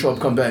 go to the shop,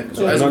 come back.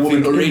 So as a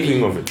woman,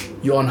 already of it.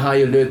 you're on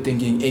high alert,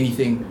 thinking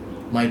anything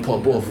might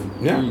pop off.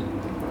 Yeah.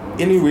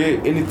 Anywhere,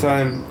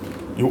 anytime,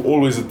 you're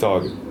always a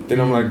target. Then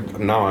I'm like,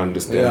 now I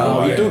understand. Yeah,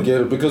 why. we do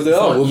get it, because there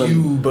It's are not women...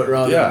 you, but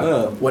rather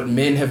Yeah. what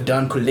men have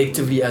done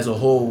collectively as a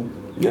whole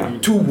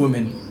to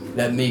women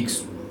that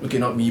makes, okay,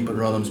 not me, but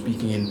rather I'm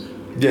speaking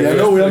in... Yeah,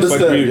 no, we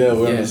understand.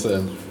 We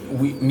understand.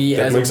 Me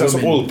that as makes a us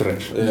woman. all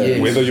trash. Yeah.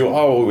 Yes. Whether you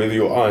are or whether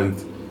you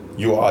aren't,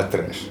 you are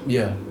trash.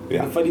 Yeah.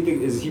 Yeah. The funny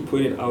thing is, he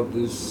pointed out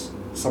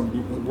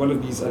one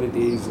of these other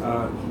days,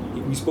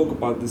 we spoke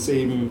about the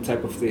same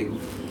type of thing,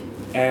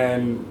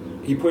 and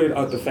he pointed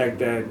out the fact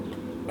that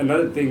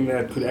another thing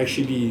that could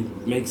actually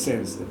make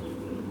sense,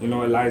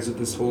 aligns with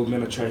this whole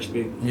men are trash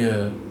thing.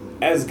 Yeah.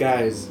 As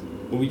guys,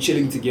 when we're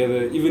chilling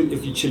together, even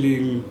if you're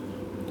chilling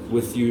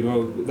with,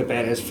 the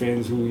badass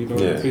friends who,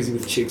 are crazy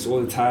with chicks all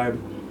the time,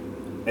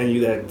 and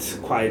you're that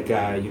quiet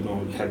guy, you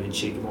have your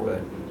chick and all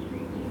that.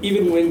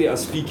 Even when they are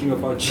speaking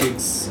about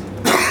chicks,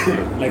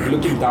 like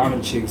looking down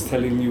on chicks,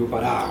 telling you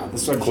about,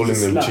 this one Calling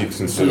she's a them slut. chicks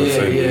instead of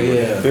saying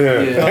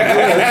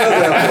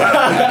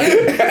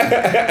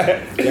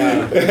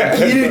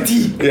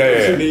Guilty.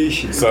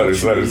 Yeah. Sorry.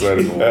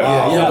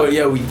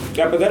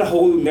 But that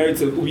whole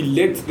narrative, we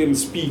let them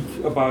speak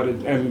about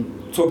it and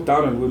talk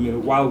down on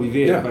women while we're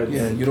there. Yeah. But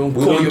You don't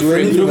We call don't your do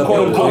friend. anything You don't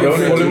call about it. your You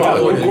don't friend. call him out.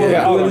 You don't call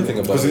Yeah. him out. anything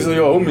about Because these it. are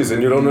your homies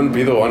and you don't want to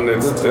be the one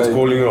that's Right.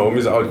 calling your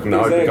homies out. Now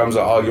Exactly. it becomes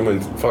an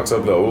argument, fucks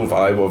up the whole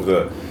vibe of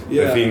the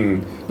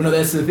thing. But no,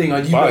 that's the thing.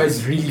 Are you But-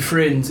 guys really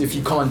friends if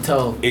you can't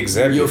tell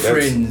Exactly, your that's-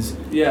 friends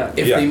yeah.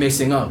 if they're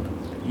messing up?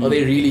 Are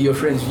they really your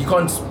friends? If you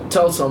can't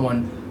tell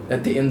someone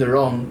that they're in the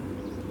wrong,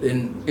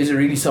 then is it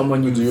really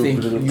someone you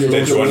think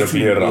That you want to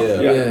be around.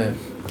 Yeah.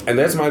 And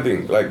that's my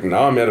thing. Like,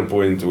 now I'm at a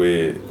point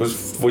where, because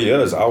for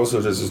years I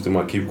also just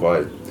keep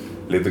quiet.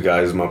 Let the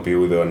guys be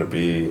who they want to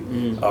be.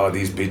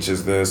 These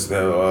bitches, this,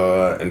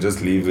 that, and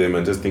just leave them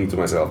and just think to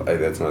myself, hey,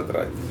 that's not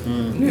right.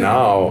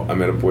 Now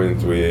I'm at a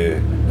point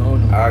where No.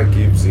 I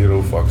give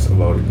zero fucks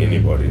about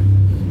anybody.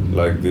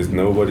 Like, there's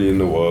nobody in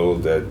the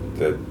world that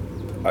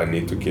I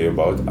need to care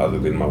about other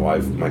than my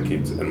wife, my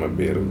kids, and my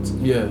parents.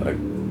 Yeah. Like,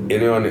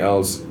 anyone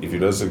else, if you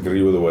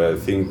disagree with the way I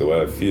think, the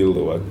way I feel,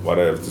 what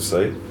I have to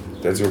say,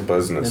 that's your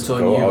business. That's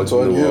on Go you. out It's in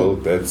on the you.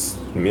 world. That's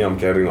me. I'm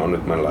carrying on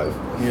with my life.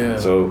 Yeah.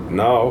 So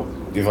now,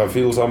 if I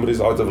feel somebody's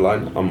out of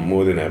line, I'm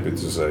more than happy to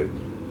say,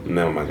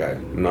 no, my guy,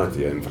 not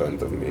here in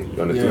front of me. You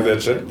want to do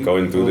that shit? Go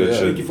and do that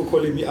Thank you shit. for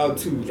calling me out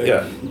too. Like,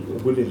 Yeah.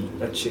 Willing,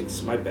 that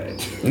chicks, my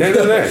bad. No,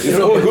 it's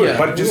all good. Yeah.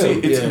 But you see,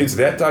 it's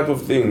that type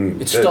of thing. It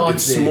that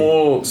starts it's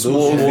there.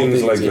 small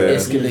things like It that.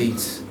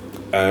 escalates.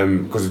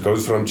 Because it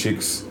goes from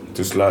chicks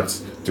to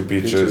sluts to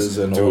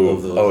bitches and to all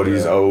of those,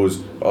 these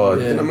hoes.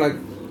 Yeah. And I'm like,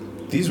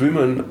 these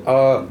women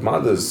are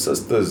mothers,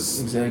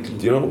 sisters. Exactly.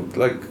 You know,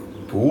 like,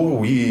 who are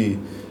we?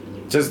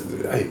 Just,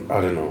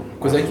 I don't know.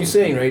 Because like you're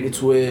saying, right,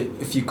 it's where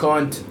if you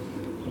can't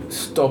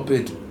stop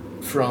it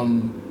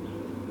from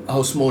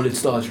how small it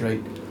starts,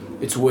 right,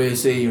 it's where,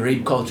 say,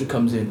 rape culture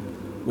comes in,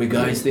 where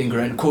guys think,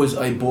 right, because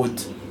I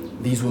bought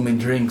these women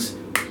drinks,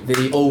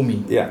 they owe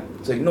me. Yeah.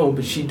 It's like, no,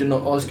 but she did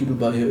not ask you to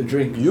buy her a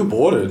drink. You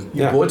bought it.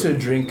 You Yeah. bought her a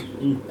drink,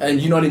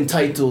 and you're not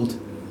entitled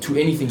to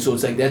anything. So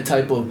it's like that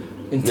type of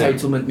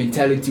entitlement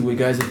mentality where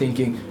guys are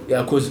thinking,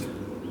 because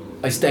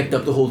I stacked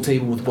up the whole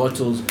table with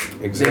bottles,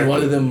 then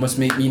one of them must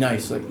make me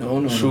nice. Like,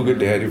 no. Sugar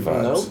daddy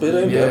vibes. No,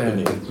 it ain't Yeah.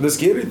 happening. The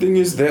scary thing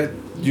is that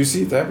you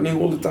see it happening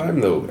all the time,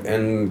 though.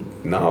 And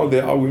now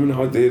there are women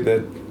out there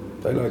that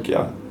they're like,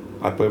 yeah,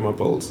 I pay my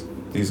bills.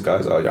 These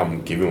guys are,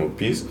 I'm giving him a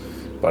piece,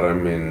 but I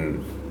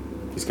mean,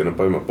 he's gonna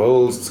pay my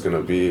bills. It's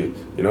gonna be,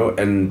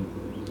 and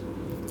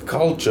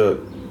culture,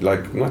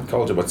 like not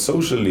culture, but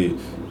socially,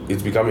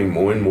 it's becoming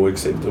more and more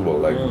acceptable.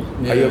 Like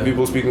I hear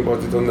people speaking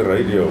about it on the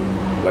radio,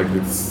 like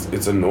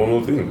it's a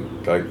normal thing.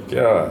 Like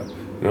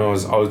You know, I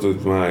was out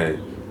with my,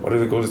 what do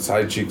they call it,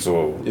 side chicks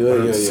or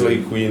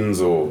slay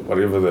queens or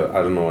whatever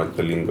I don't know what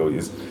the lingo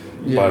is.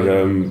 But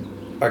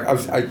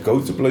like I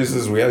go to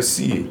places where I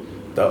see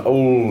the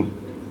old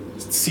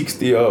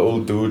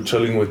 60-year-old dude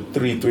chilling with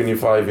 3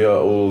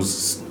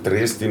 25-year-olds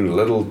dressed in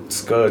little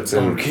skirts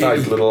and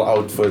tight little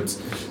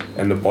outfits,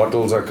 and the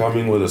bottles are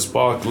coming with the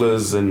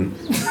sparklers, and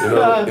you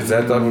know it's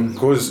that type of,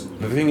 because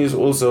the thing is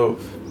also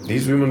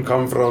these women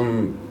come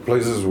from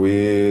places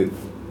where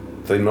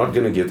they're not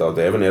gonna get out.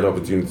 They haven't had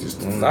opportunities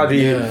to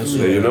study.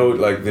 So, you know,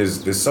 like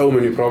there's so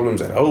many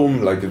problems at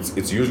home. Like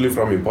it's usually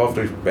from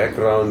impoverished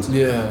backgrounds.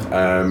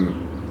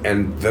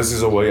 And this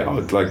is a way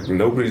out. Like you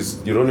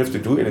don't have to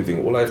do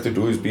anything. All I have to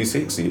do is be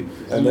sexy.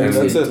 And then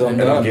that's it.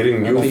 And I'm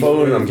getting new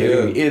phone. I'm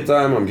getting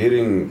airtime. I'm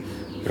getting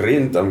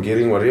rent. I'm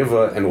getting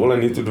whatever. And all I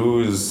need to do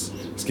is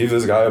give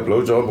this guy a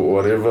blowjob or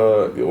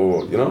whatever,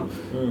 or you know.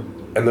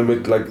 And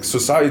then like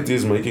society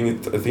is making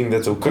it a thing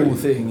that's okay. Cool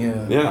thing,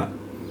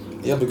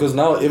 Yeah, because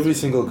now every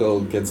single girl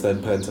gets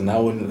that pattern.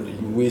 Now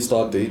when we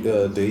start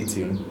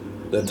dating,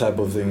 that type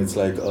of thing, it's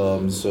like,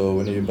 so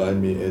when you buy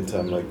me it,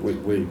 I'm like, wait,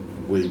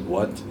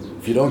 what?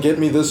 If you don't get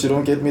me this, you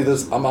don't get me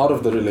this, I'm out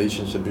of the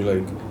relationship. You're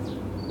like,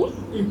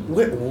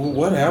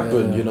 what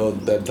happened? You know,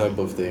 that type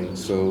of thing.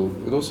 So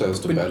it also has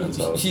to balance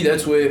out. See,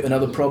 that's where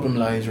another problem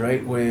lies,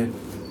 right? Where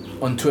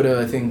on Twitter,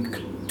 I think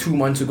 2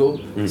 months ago,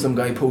 some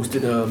guy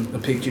posted a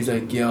picture. He's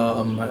like,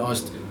 I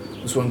asked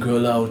this one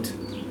girl out,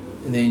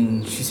 and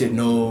then she said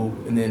no,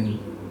 and then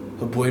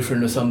her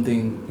boyfriend or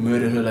something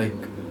murdered her like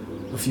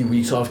a few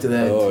weeks after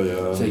that. Oh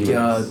yeah. It's like,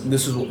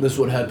 this is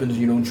what happens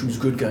when you don't choose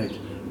good guys.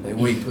 Like,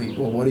 wait,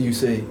 well, what do you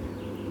say?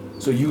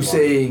 So you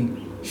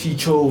saying she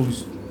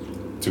chose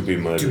to be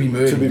murdered.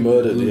 To be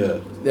murdered, yeah.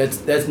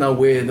 That's now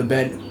where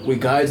where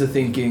guys are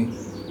thinking,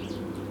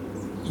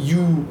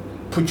 you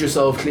put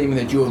yourself claiming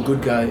that you're a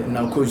good guy, and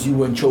now because you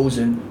weren't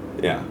chosen.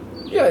 Yeah,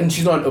 and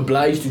she's not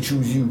obliged to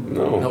choose you.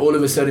 No. Now all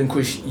of a sudden,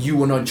 because you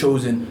were not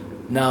chosen,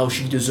 now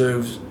she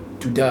deserves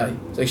to die.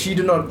 It's like she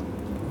did not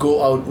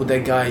go out with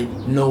that guy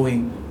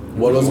knowing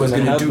what he was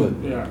going to do.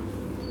 Yeah.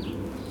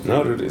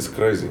 No, it is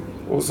crazy.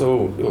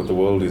 Also, the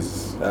world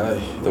is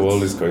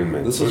going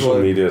mad. Social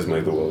media has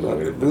made the world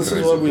mad. This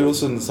is what we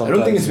also sometimes... I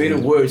don't think it's made it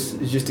worse.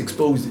 It's just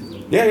exposed it.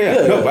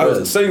 No, but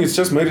I'm saying it's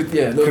just made it.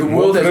 Yeah, the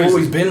world has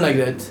always been like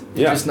that.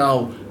 Just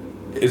now,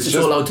 it's just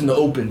all out in the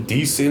open.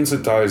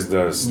 Desensitized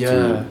us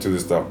to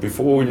this stuff.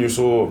 Before, when you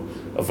saw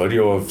a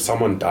video of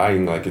someone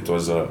dying, like it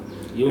was a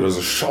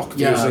shock to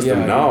your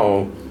system.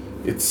 Now,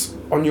 it's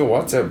on your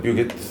WhatsApp. You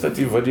get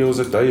 30 videos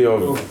a day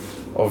of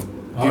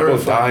people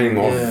dying,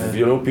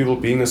 of people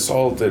being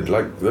assaulted,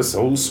 like this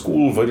whole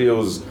school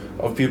videos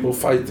of people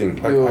fighting.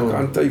 Like I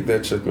can't take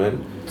that shit,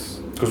 man.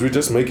 Because we're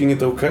just making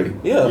it okay.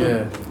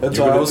 Yeah. That's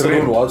why I also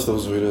don't watch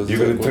those videos.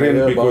 You're gonna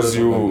trend because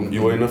you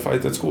were in a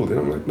fight at school. Then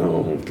I'm like,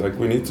 no, like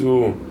we need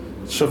to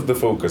shift the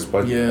focus.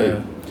 But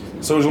hey,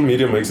 social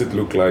media makes it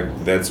look like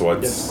that's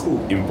what's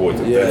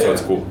important. That's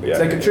what's cool. It's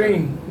like a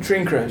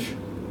train crash.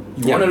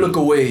 You want to look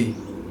away,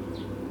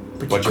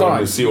 but you can't. You want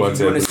to see what's happening.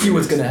 You want to see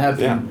what's gonna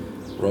happen. Yeah.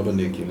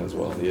 Rubbernecking as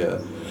well,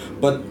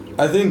 But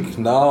I think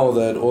now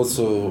that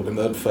also in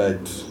that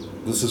fact,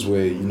 this is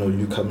where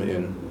you come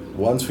in.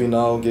 Once we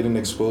now getting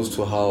exposed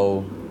to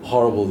how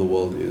horrible the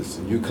world is,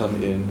 you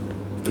come in,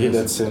 bring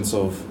that sense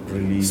of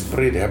relief,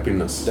 spread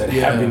happiness,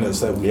 happiness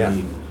that we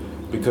need,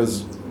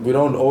 because we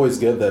don't always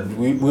get that.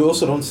 We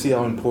also don't see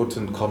how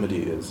important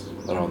comedy is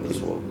around this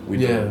world. We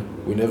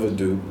never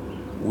do.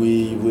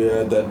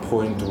 We're at that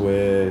point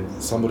where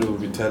somebody will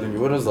be telling me,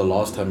 when was the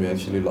last time you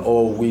actually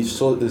we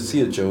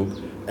see a joke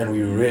and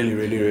we really,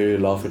 really, really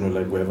laugh, and we're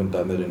like, we haven't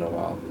done that in a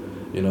while.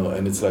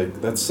 And it's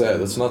like, that's sad.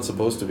 That's not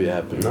supposed to be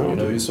happening.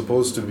 No. You're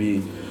supposed to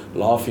be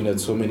laughing at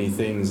so many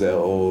things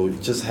or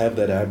just have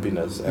that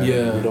happiness. And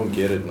we don't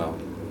get it now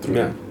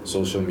through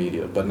social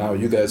media. But now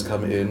you guys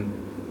come in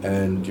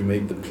and you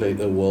make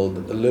the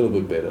world a little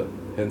bit better.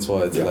 Hence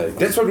why it's like...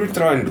 That's what we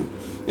try and do.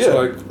 Yeah.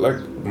 So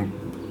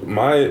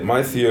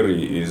my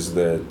theory is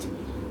that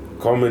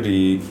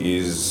comedy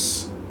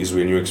is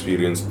when you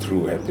experience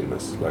true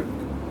happiness. Like,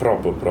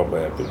 proper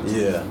happiness.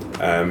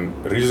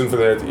 Reason for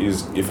that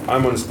is if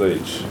I'm on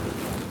stage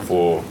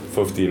for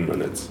 15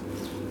 minutes,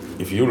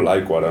 if you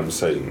like what I'm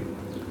saying,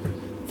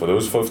 for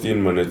those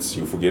 15 minutes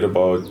you forget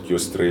about your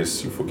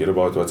stress, you forget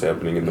about what's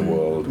happening in the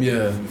world,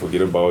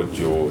 forget about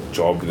your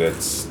job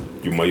that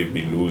you might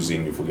be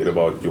losing, you forget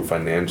about your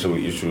financial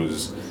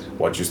issues,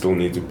 what you still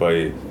need to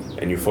pay,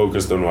 and you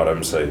focused on what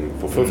I'm saying.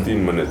 For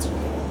 15 minutes,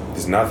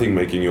 there's nothing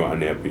making you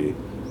unhappy.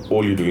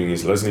 All you're doing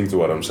is listening to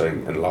what I'm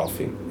saying and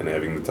laughing and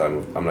having the time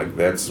of... I'm like,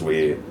 that's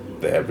where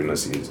the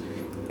happiness is.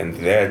 And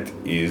that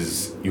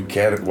is...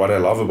 what I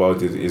love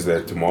about it is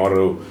that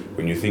tomorrow,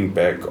 when you think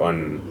back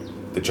on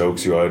the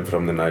jokes you heard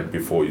from the night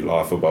before, you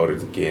laugh about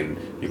it again.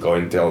 You go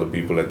and tell the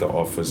people at the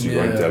office. You go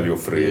and tell your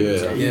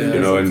friends. Yeah. You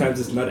know, sometimes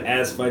it's not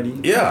as funny.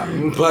 yeah.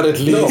 But at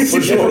least. No,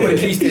 for sure. But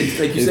at least,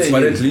 like you said,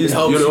 but at least, it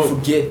helps you know, you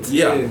forget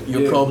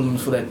your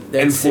problems for that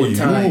And for same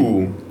time.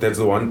 you, that's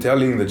the one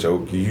telling the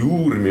joke,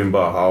 you remember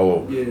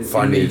how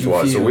funny It made it you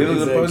was. So feel. whether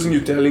the Exactly. person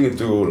you're telling it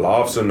to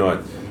laughs or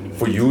not,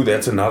 for you,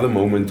 that's another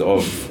moment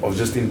of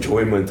just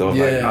enjoyment of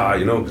like,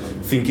 you know,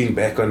 thinking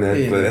back on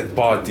that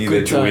party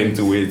Good that you went times.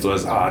 to where it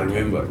was, I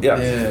remember.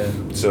 Yeah.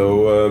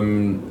 So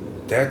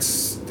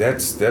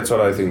that's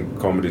what I think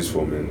comedy is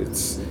for, man.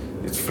 It's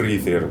free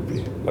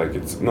therapy. Like,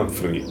 it's not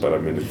free, but I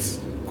mean, it's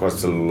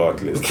costs a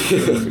lot less than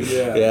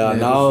therapy. Yeah,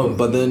 now,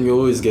 but then you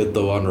always get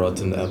the one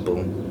rotten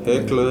apple.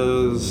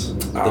 Hecklers,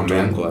 the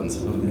drunk ones.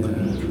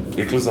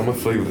 Hecklers are my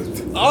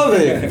favorite. Are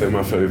they? They're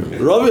my favorite.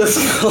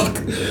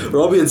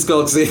 Robbie and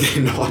Skulk say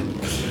they're not.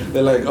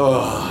 They're like,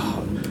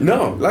 oh.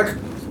 No, like,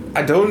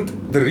 I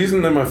don't. The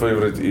reason they're my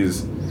favorite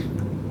is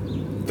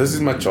this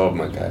is my job,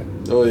 my guy.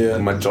 Oh, yeah.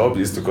 My job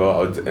is to go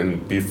out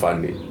and be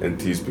funny and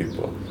tease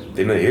people.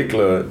 Then a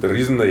heckler, the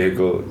reason they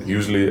heckle,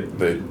 usually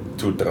they're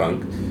too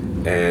drunk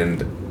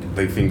and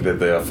they think that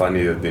they are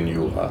funnier than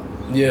you are.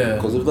 Yeah.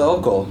 Because of the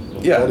alcohol.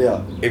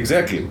 Yeah,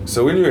 exactly.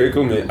 So when you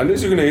heckle me,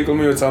 unless you're gonna heckle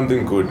me with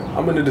something good,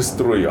 I'm gonna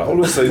destroy you. I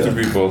always say to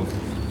people,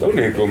 don't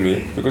heckle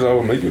me because I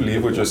will make you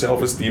leave with your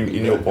self-esteem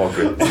in your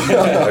pocket.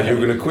 You're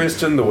gonna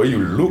question the way you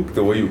look,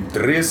 the way you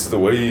dress, the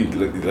way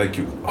like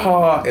you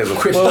are as a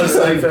Question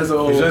person. life as a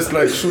whole. You're just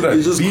like, should I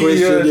You just be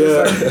question, here?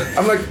 yeah. Just like-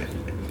 I'm like,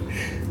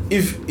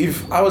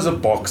 if I was a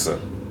boxer,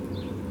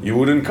 you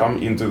wouldn't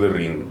come into the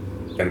ring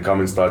and come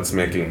and start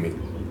smacking me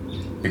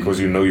because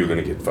you know you're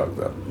gonna get fucked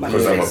up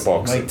because I'm a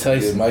boxer. Mike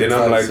Tyson. Mike Then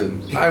I'm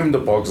Tyson. like, I'm the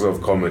boxer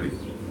of comedy.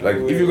 Like,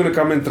 if you're gonna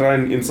come and try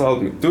and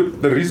insult me,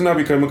 dude, the reason I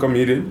became a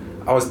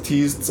comedian, I was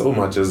teased so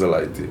much as a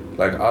lighty.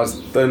 Like, I was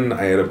thin,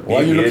 I had a big Why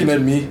are you looking head,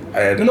 at me? I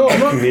had No,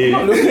 I'm acne.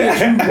 not looking at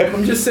you.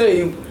 I'm just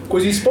saying,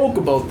 because we spoke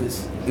about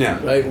this, Yeah.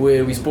 right?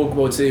 Where we spoke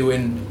about, say,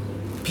 when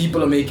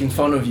people are making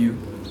fun of you,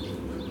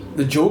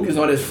 the joke is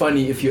not as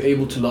funny if you're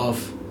able to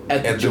laugh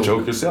at At the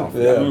joke yourself.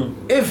 Yeah.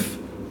 If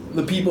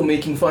the people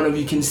making fun of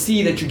you can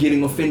see that you're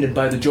getting offended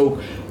by the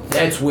joke,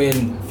 that's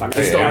when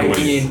they start Yeah.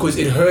 going in, because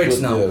it hurts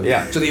now.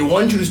 Yeah. So they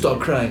want you to start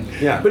crying.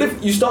 Yeah. But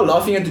if you start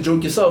laughing at the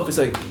joke yourself, it's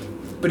like,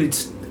 but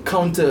it's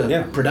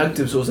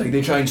counterproductive. So it's like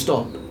they try and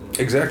stop.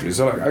 Exactly.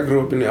 So, like, I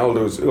grew up in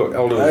Eldo's. Hey,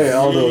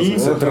 Aldo's.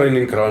 It's a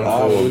training ground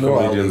we for know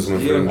comedians, my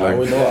Aldo's. friend. Yeah,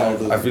 we know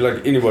Aldo's. I feel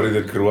like anybody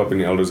that grew up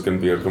in Eldo's can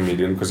be a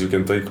comedian because you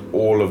can take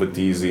all of the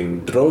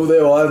teasing. Drove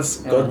there once,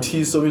 got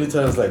teased so many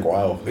times, like,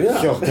 wow.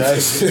 Yeah. Yo,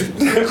 guys.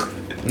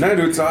 No,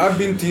 dude, so I've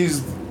been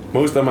teased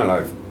most of my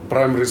life.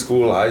 Primary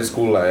school, high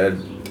school, I had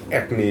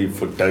acne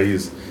for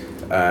days.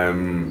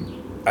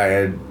 I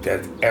had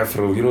that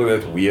afro, you know,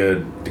 that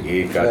weird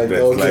haircut Like,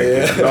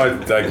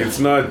 that's okay, it's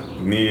not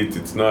neat,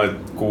 it's not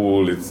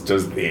cool, it's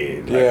just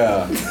there. Like,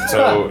 Yeah.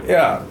 So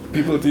yeah,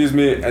 people tease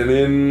me, and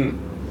then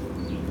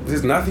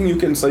there's nothing you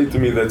can say to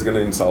me that's gonna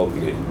insult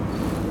me.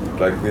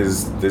 Like,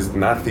 there's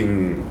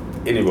nothing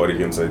anybody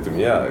can say to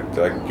me. Yeah,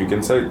 like, you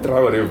can say, try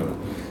whatever.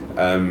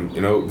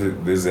 You know,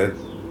 there's that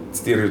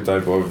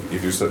stereotype of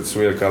if you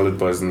swear a colored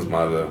person's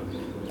mother,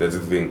 that's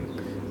the thing.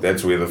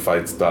 That's where the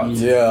fight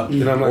starts. Yeah.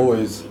 You know, I'm like,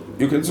 Always.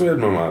 you can swear at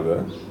my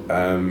mother.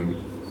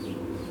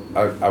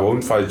 I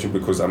won't fight you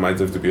because I might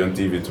have to be on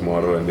TV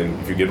tomorrow, and then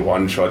if you get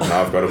one shot,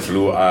 now I've got a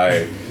blue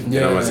eye.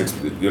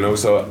 You know,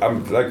 so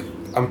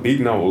I'm big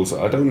now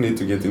also. I don't need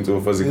to get into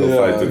a physical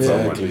fight with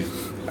exactly.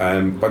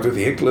 someone. But with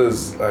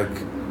hecklers, like,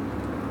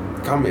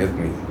 come at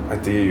me. I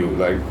dare you.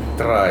 Like,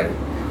 try.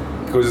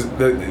 Because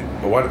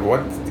what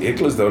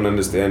hecklers don't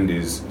understand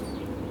is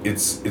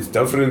it's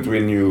different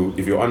when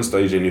if you're on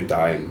stage and you're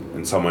dying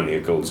and someone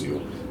heckles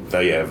you,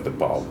 they have the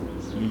power.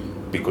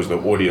 Because the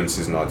audience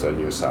is not on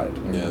your side.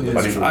 Yeah,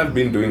 But if I've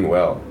been doing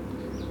well,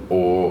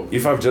 or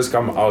if I've just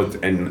come out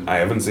and I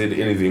haven't said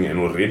anything and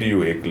already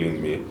you're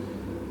heckling me,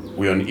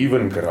 we're on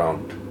even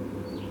ground.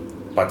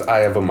 But I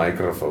have a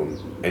microphone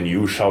and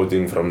you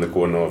shouting from the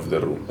corner of the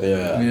room.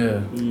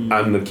 Yeah.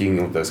 I'm the king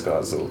of this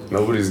castle.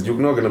 You're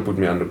not gonna put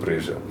me under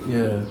pressure.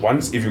 Yeah.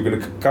 Once, if you're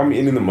gonna come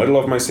in the middle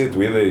of my set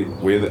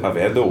where I've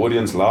had the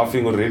audience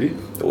laughing already,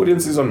 the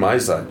audience is on my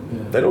side. Yeah.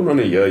 They don't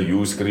wanna hear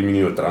you screaming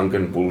your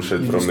drunken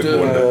bullshit from the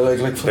corner. like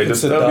They're fucking sit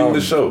disturbing down.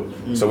 the show.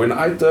 So when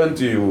I turn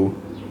to you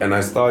and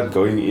I start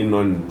going in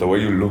on the way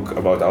you look,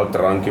 about how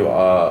drunk you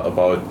are,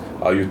 about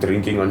how you're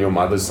drinking on your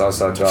mother's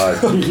Sasa card,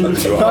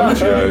 you're out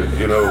here,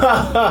 you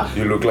know,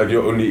 you look like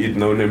you only eat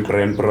no-name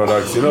brand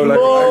products, you know, like...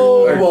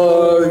 Oh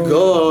my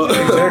god.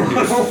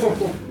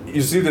 Exactly.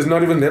 You see, there's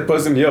not even that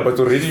person here, but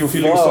already you're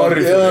feeling Fuck,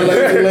 sorry yeah, for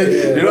me. like,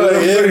 You know what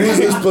I'm saying? who's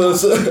this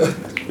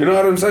person? You know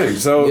what I'm saying?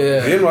 So Yeah.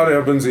 then what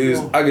happens is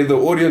I get the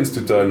audience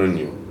to turn on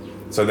you.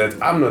 So that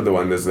I'm not the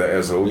one that's the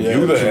asshole. Yeah,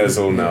 You're the true.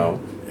 asshole now.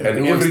 And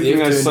And once everything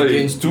they've I turned say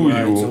against to you,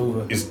 it's you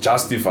over. is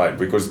justified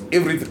because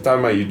every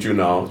time I hit you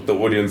now, the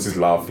audience is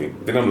laughing.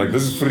 Then I'm like,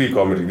 this is free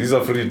comedy. These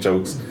are free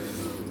jokes.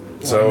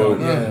 So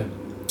Yeah.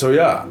 So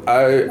yeah,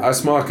 I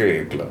smaak a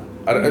heckler.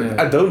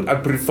 I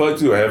prefer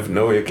to have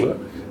no heckler.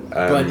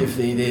 But if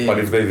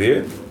they're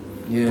there,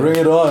 yeah. Bring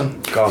it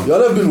on. come.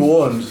 Y'all have been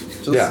warned.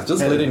 Just, Yeah.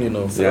 just letting you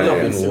know. Yeah, Y'all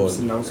yeah. have been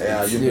warned.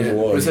 Yeah, you've been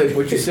warned. It's like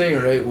what you're saying,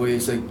 right? Where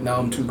it's like, now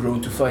I'm too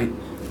grown to fight.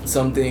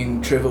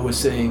 Something Trevor was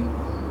saying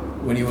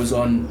when he was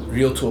on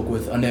Real Talk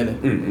with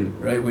Anele,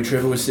 right? Where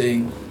Trevor was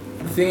saying,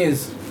 the thing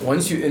is,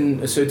 once you're in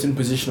a certain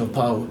position of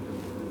power,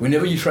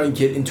 whenever you try and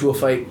get into a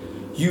fight,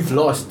 you've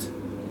lost.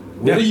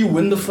 Whether you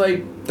win the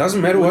fight,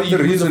 Doesn't matter what whether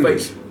the you lose reason fight,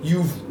 is.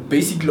 you've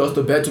basically lost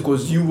the battle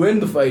because you win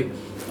the fight.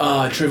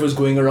 Trevor's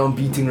going around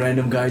beating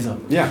random guys up.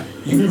 Yeah.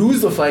 You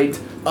lose the fight.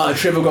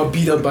 Trevor got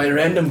beat up by a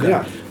random guy.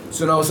 Yeah.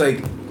 So now it's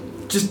like,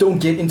 just don't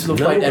get into the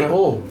fight at bro.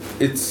 all.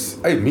 It's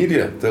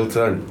media. They'll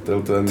turn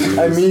things.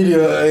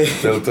 Media.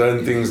 They'll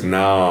turn things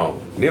now.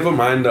 Never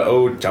mind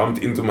the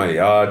jumped into my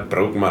yard,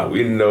 broke my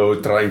window,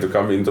 trying to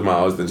come into my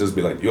house. They just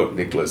be like, yo,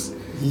 Nicholas,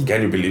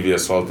 can you believe you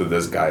assaulted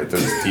this guy till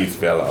his teeth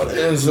fell out?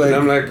 It's And like,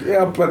 I'm like,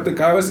 yeah, but the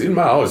guy was in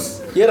my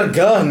house. he had a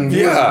gun.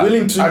 He Yeah, was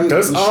willing to I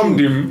disarmed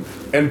shoot. him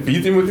and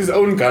beat him with his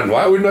own gun.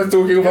 Why are we not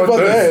talking about but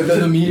this? Then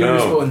the media No.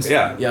 response.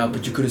 Yeah. Yeah,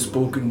 but you could have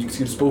spoken. You could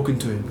have spoken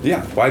to him.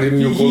 Yeah, why didn't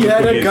you call He the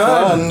had a police?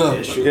 gun.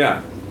 Yeah, sure.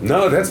 Yeah,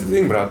 no, that's the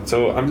thing, bro.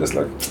 So I'm just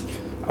like,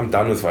 I'm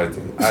done with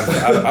fighting.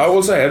 I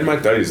also had my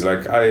days.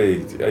 Like I,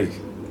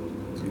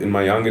 in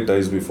my younger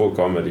days before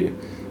comedy,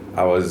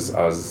 I was.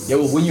 Yeah,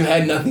 well, when you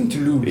had nothing to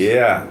lose.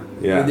 Yeah.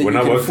 When When you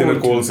I can worked in a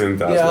afford call to.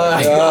 center, I was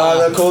like,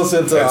 Yeah. The call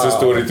center. that's a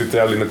story to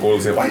tell in a call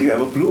center. Why do you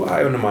have a blue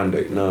eye on a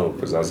Monday? No,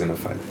 because I was in a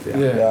fight. Yeah.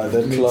 Yeah,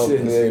 that Makes club,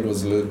 sense. yeah, it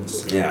was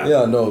lit. Yeah.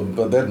 Yeah, no,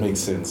 but that makes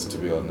sense, to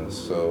be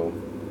honest. So,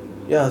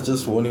 yeah,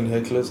 just warning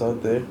hecklers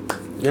out there.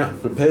 Yeah.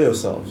 Prepare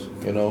yourselves,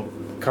 you know.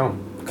 Come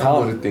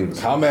Come. with the things.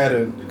 Come at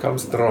it. Come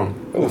strong.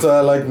 So I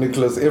like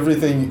Nicholas.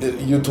 Everything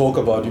you talk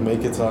about, you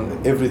make it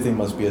sound. Everything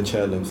must be a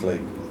challenge. Like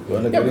you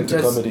wanna Yeah, get but into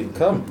that's- comedy,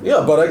 come.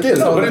 Yeah, but again,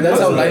 No, but but it that's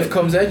how doesn't. life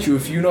comes at you.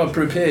 If you're not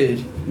prepared,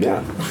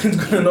 Yeah. it's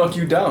gonna knock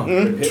you down.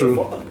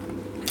 True.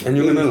 And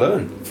you're gonna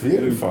learn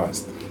very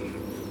fast.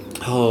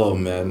 Oh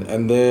man,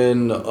 and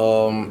then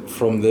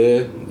from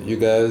there, you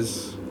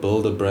guys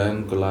build a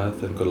brand,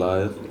 Goliath and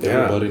Goliath. Yeah.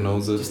 Everybody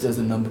knows it. Just as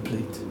a number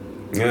plate.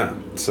 Yeah.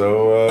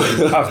 So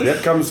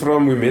that comes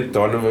from we met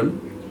Donovan,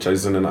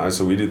 Jason and I.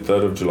 So we did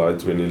 3rd of July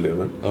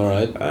 2011. All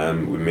right.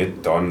 We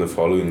met Don the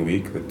following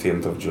week, the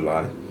 10th of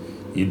July.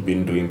 He'd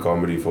been doing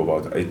comedy for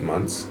about 8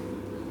 months,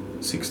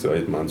 6 to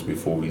 8 months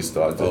before we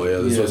started. Oh yeah,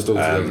 this Yeah. was still.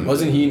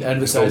 Wasn't he in Still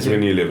advertising?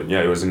 2011.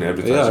 Yeah, he was in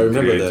advertising, Yeah, I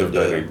remember creative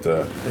that, yeah.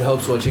 director. It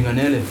helps watching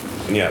Anele.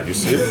 Yeah, you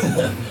see.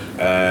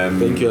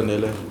 Thank you,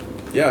 Anele.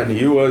 Yeah, and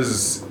he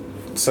was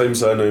same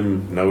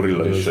surname, no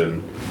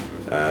relation.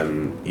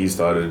 He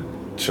started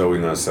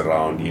showing us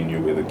around. He knew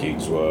where the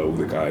gigs were, who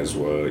the guys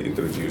were,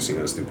 introducing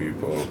us to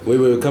people.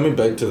 Wait, coming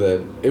back to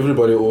that.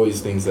 Everybody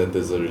always thinks that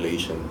there's a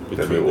relation That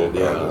between we're all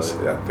that. brothers.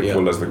 Yeah, they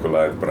call us the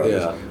Goliath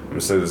brothers. Yeah. I'm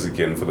gonna say this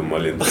again for the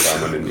millionth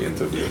time in the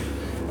interview.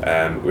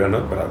 We are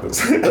not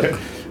brothers.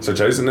 So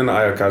Jason and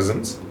I are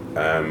cousins.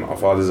 Our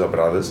fathers are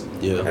brothers.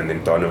 Yeah. And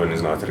then Donovan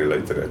is not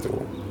related at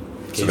all.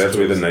 So Case that's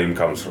where the closed. name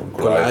comes from.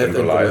 Goliath Goliath and and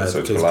Goliath. Goliath, So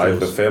it's case Goliath,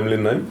 the closed. family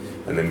name,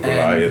 and then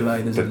Goliath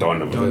Goliath, is the the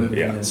Donovan. Donovan,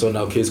 Yeah. yeah. So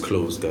now case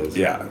closed, guys.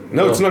 Yeah.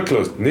 No, it's not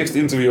closed. Next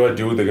interview I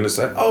do, they're gonna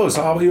say, "Oh,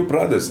 so how are your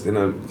brothers?" Then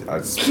I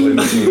explain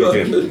it to you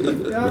again.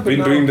 We've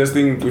been doing this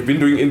thing. We've been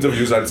doing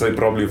interviews. I'd say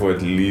probably for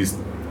at least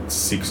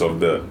 6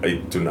 of the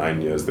 8 to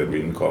 9 years that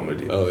we're in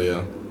comedy. Oh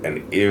yeah.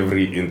 And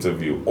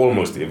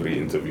almost every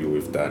interview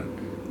we've done,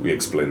 we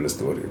explain the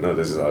story. No,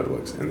 this is how it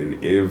works. And then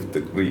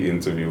every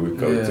interview we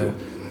go to,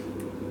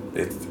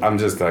 I'm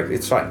just like,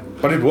 it's fine.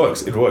 But it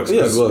works. It works.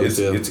 Yeah, it works,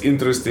 It's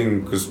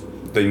interesting because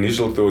the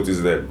initial thought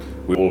is that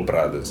we're all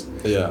brothers.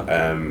 Yeah.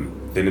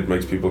 Then it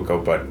makes people go,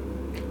 but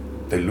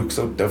they look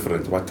so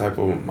different. What type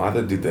of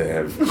mother did they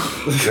have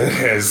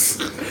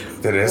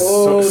that has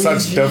Oh, such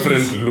jeez.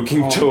 different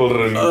looking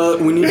children?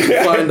 We need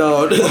to find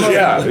out.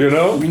 Yeah, you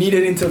know? We need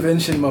an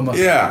intervention, mama.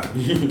 Yeah.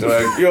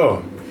 Like,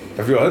 yo,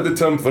 have you heard the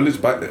term village?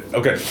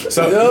 Okay,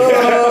 so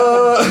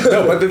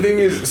no, but the thing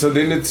is, so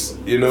then it's,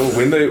 you know,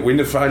 when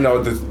they find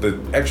out the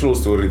actual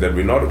story that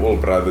we're not all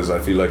brothers, I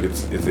feel like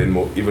it's then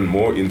even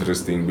more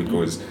interesting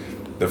because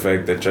the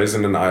fact that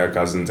Jason and I are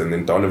cousins, and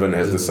then Donovan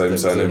has the same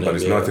surname, but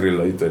he's not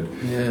related.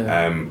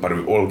 Yeah. But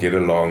we all get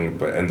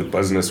along, and the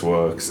business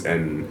works,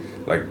 and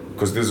like,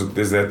 because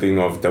there's that thing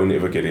of don't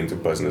ever get into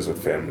business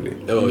with family.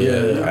 Oh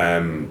yeah.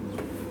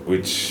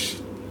 Which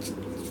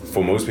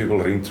for most people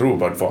ring true,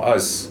 but for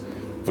us,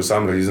 for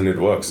some reason it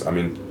works. I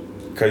mean,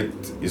 Kate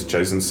is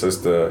Jason's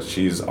sister.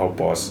 She's our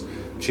boss.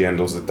 She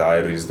handles the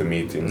diaries, the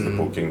meetings, the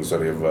bookings,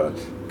 whatever.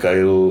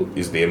 Gail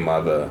is their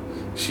mother.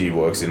 She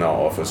works in our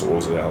office,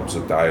 also helps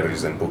with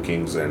diaries and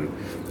bookings, and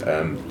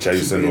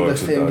Jason Keeping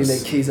works the with family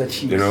us. like Kaiser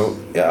Chiefs. You know,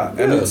 yeah,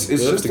 and Yeah, it's we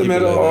have just to a keep it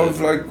matter like of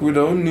that. like we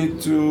don't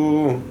need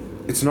to.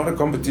 It's not a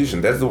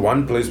competition. That's the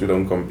one place we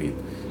don't compete.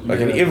 Like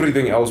in Yeah.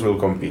 everything else, we'll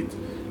compete.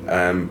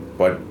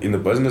 But in the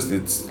business,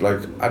 it's like,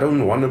 I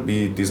don't want to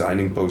be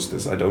designing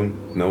posters. I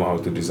don't know how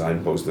to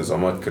design posters.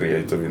 I'm not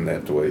creative in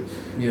that way.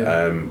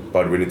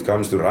 But when it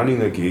comes to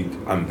running a gig,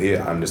 I'm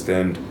there. I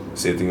understand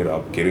setting it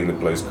up, getting the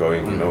place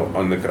going, you know,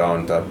 on the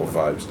ground type of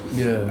vibes.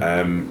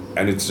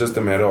 And it's just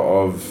a matter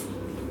of,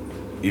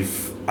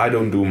 if I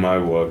don't do my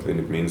work, then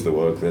it means the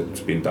work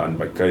that's been done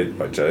by Kate,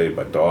 by Jay,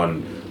 by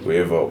Don,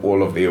 whoever,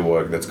 all of their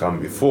work that's come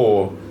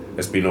before,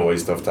 it's been a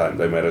waste of time.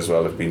 They might as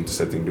well have been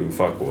sitting doing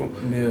fuck all,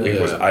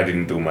 because I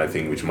didn't do my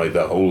thing, which made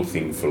the whole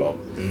thing flop.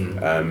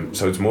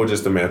 So it's more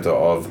just a matter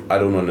of, I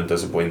don't want to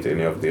disappoint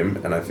any of them,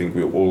 and I think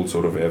we all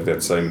sort of have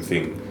that same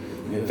thing,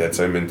 that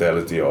same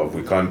mentality of,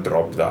 we can't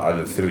drop the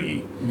other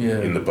three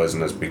in the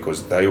business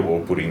because they're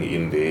all putting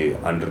in their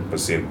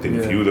 100%. Then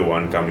if you're the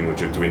one coming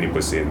with your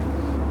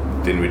 20%,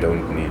 then we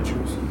don't need you.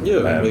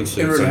 Makes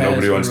sense. So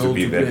nobody wants to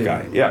be that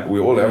guy. Yeah, we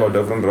all have our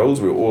different roles.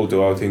 We all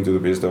do our thing to the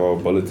best of our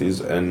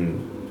abilities,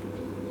 and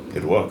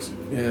it works.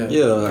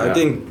 I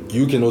think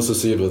you can also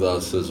see it with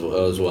us as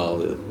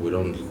well.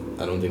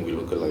 I don't think we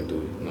look alike, do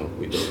we? No,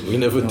 we don't. We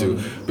never do.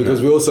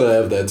 Because we also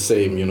have that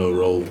same,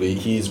 role where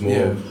he's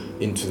more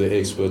into the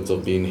experts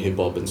of being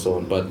hip-hop and so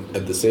on. But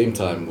at the same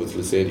time, with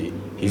Lucetti,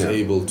 he's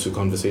able to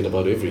conversate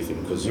about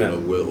everything because,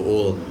 we're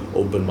all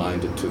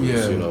open-minded to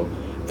this,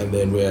 And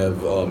then we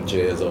have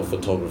Jay as our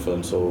photographer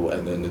and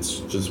then it's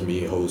just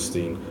me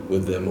hosting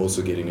with them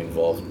also getting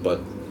involved.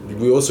 But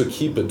we also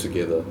keep it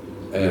together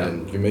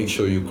and you make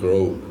sure you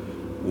grow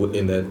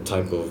in that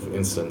type of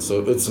instance.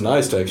 So it's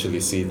nice to actually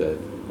see that.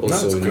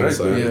 Also, great,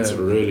 it's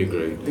really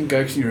great. I think I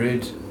actually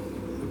read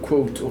a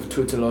quote of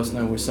Twitter last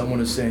night where someone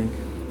is saying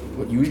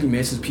what usually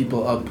messes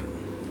people up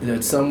is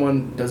that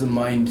someone doesn't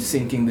mind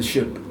sinking the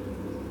ship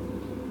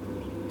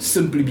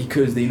simply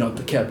because they're not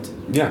the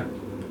captain. Yeah.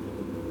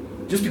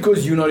 Just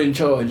because you're not in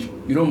charge,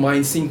 you don't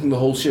mind sinking the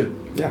whole ship.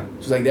 Yeah.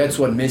 So like that's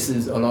what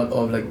messes a lot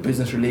of like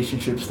business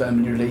relationships,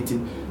 family related.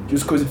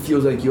 Just because it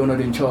feels like you're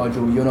not in charge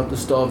or you're not the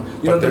star,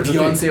 you're not the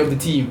Beyonce of the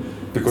team.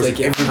 Because like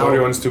everybody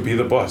wants to be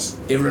the boss.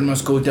 Everyone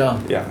must go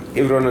down. Yeah,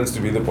 everyone wants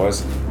to be the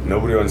boss.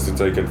 Nobody wants to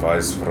take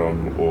advice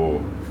from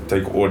or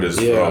take orders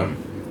from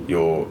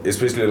your,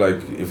 especially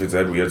like if it's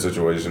that weird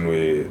situation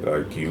where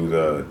like you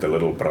the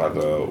little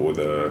brother or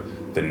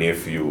the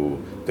nephew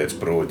that's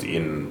brought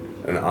in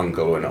an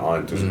uncle or an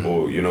aunt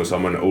or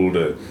someone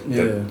older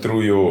that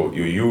through your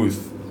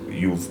youth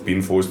you've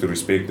been forced to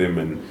respect them,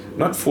 and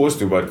not forced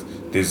to, but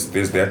there's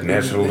that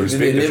natural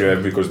respect that you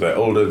have because they're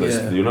older,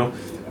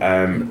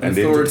 and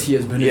authority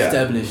has been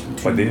established.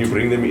 But then you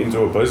bring them into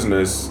a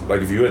business,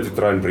 like if you had to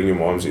try and bring your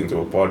moms into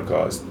a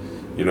podcast,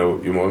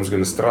 your mom's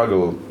gonna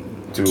struggle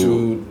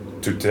to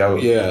tell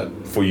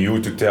for you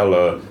to tell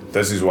her,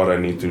 this is what I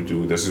need to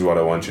do, this is what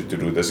I want you to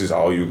do, this is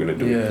how you're gonna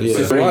do it.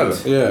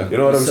 You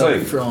know what I'm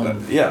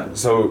saying?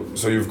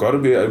 So you've got to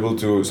be able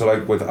to, so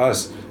like with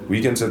us,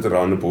 we can sit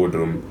around the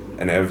boardroom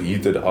and have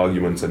heated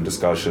arguments and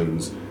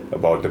discussions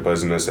about the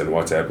business and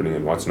what's happening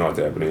and what's not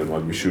happening and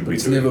what we should be doing.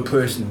 It's never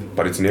personal.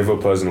 But it's never a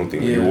personal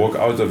thing. You walk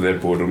out of that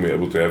boardroom, you're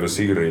able to have a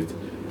cigarette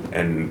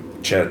and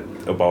chat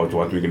about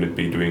what we're going to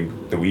be doing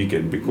the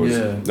weekend,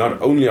 because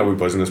not only are we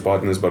business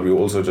partners, but we're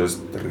also just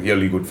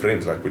really good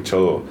friends. Like we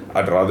chill.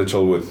 I'd rather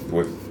chill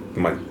with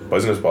my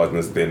business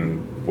partners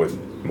than with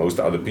most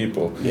other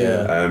people.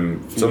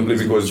 Simply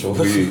because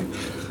we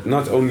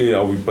not only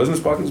are we business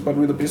partners, but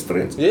we're the best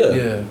friends.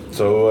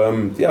 So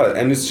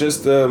and it's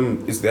just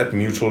it's that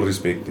mutual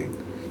respect thing.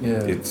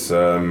 It's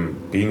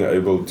being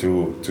able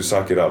to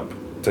suck it up,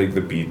 take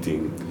the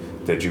beating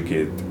that you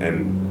get,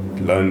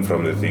 and learn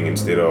from the thing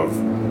instead of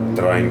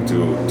trying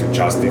to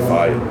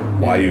justify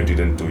why you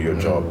didn't do your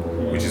job,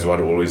 which is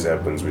what always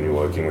happens when you're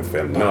working with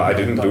family. No, I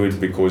didn't do it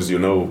because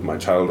my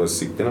child was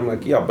sick. Then I'm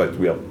like, but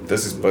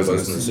this is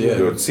business.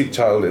 You're a sick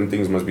child and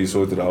things must be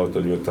sorted out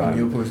on your time.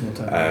 Your personal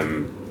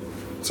time.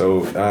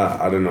 So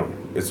I don't know.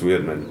 It's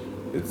weird, man.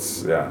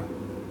 It's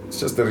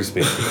just a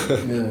respect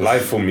thing.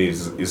 Life for me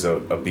is a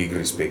big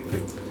respect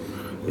thing.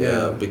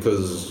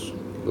 Because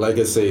like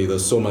I say,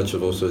 there's so much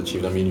you've also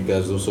achieved. I mean, you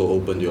guys also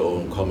opened your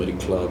own comedy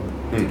club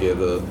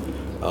together.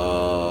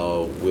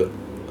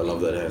 I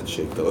love that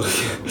handshake though.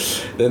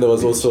 Then there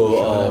was also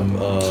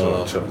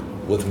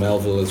with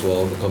Melville as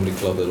well, the comedy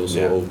club that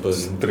also opened.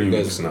 It's 3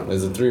 weeks now.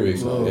 Is it 3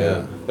 weeks now?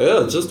 Yeah,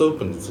 it just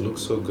opened. It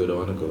looks so good. I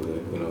want to go there.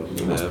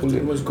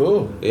 We must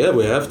go. Yeah,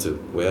 we have to.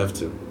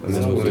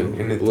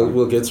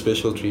 We'll get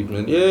special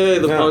treatment. Yay,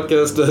 the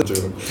podcast.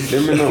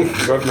 Let me know.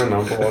 You got my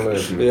number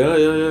already. Yeah.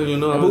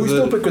 But we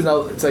still pick, because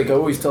now it's like I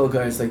always tell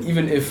guys, like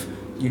even if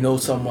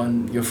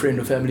someone, your friend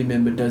or family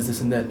member does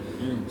this and that,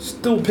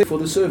 still pay for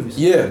the service.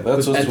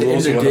 That's what we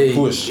also want to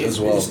push as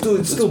well. It's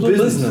still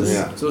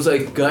business. So it's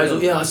like, guys,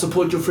 I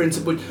support your friends,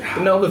 but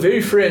now the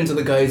very friends are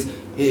the guys,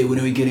 hey, when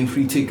are we getting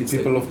free tickets?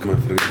 People of my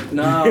friend.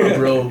 Nah,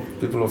 bro.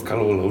 People of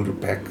color will hold you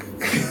back.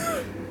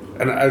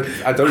 And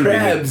I don't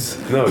Crabs.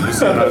 Really, no, you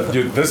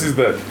see,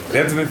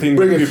 that's the thing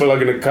people are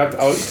gonna cut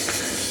out.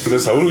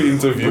 this whole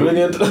interview,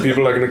 Brilliant.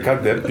 people are gonna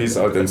cut that piece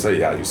out and say,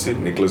 yeah, you said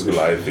Nicholas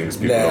Goliath thinks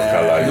people of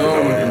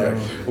color.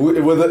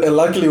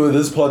 Luckily with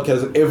this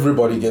podcast,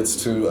 everybody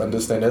gets to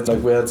understand it.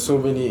 Like we had so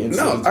many No,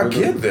 incidents. I with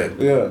get it.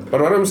 that. Yeah.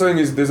 But what I'm saying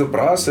is there's a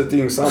bra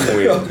sitting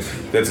somewhere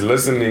that's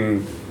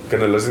listening,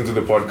 gonna listen to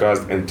the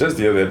podcast and just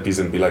hear that piece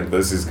and be like,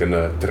 this is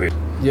gonna trend.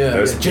 Yeah,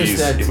 This just piece,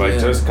 that. if yeah. I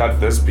just cut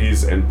this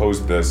piece and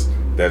post this,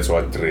 that's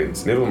what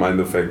trends. Never mind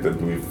the fact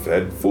that we've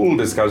had full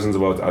discussions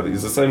about other.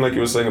 It's the same like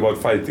you were saying about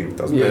fighting. It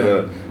doesn't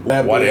matter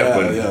what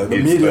happened. Yeah. The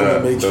It's media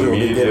will make the sure they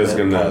get media's that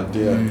gonna. part,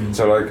 yeah.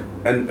 So like,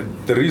 and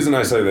the reason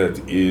I say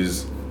that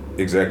is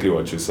exactly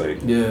what you're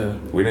saying. Yeah.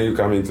 When are you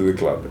coming to the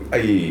club?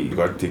 Hey, you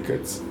got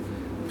tickets,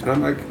 and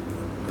I'm like,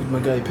 Did my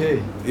guy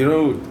pay? you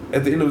know,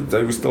 at the end of the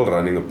day, we're still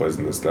running a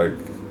business. Like,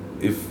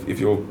 if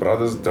your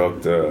brother's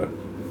doctor,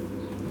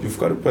 you've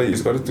got to pay.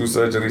 He's got to do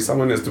surgery.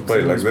 Someone has to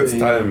pay. Someone's Like that's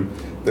paying. time.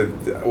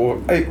 That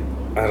or I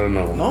don't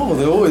know. No,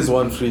 they always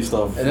want free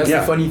stuff. And that's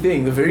Yeah. the funny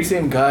thing. The very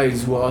same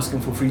guys who are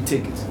asking for free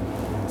tickets,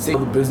 say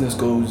the business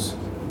goes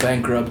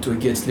bankrupt or it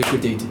gets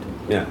liquidated.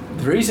 Yeah.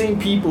 The very same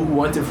people who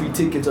wanted free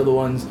tickets are the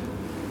ones,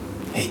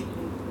 hey,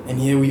 and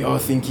here we are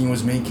thinking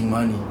was making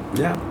money.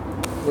 Yeah.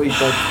 Wait,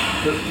 but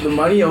the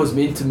money I was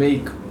meant to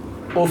make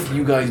off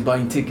you guys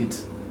buying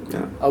tickets,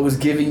 Yeah. I was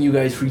giving you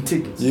guys free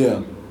tickets.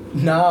 Yeah.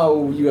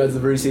 Now you guys are the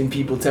very same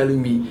people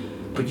telling me,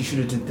 but you should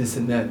have did this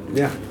and that.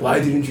 Yeah. Why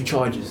didn't you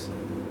charge us?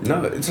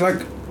 No, it's like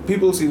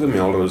people see the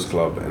Melrose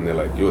Club and they're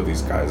like, yo,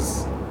 these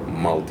guys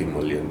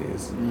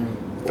multi-millionaires.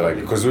 They're like,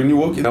 because when you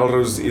walk in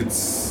Melrose,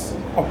 it's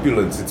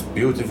opulence, it's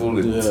beautiful,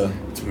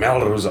 it's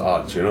Melrose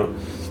art, you know.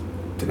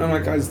 Then I'm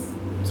like, guys,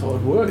 That's how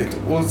it worked. it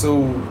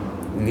also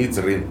needs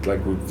rent.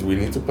 Like we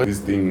need to pay these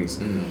things,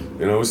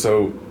 you know.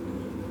 So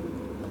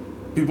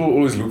people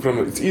always look from.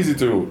 It's easy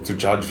to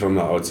judge from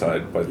the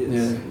outside, but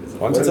Yeah.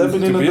 once What's I-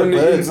 happening to in be the on the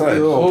back, inside,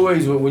 yo.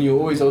 Always when you're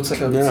always outside,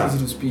 Yeah. it's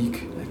easy to speak.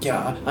 Like,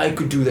 yeah, I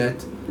could do that.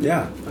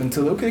 yeah,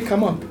 Until, okay,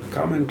 come up.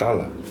 come and tell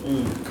her.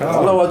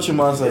 I know what you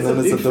must, and then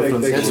it's a big fact,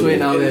 different like, That's story. where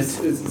now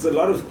it's a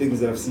lot of things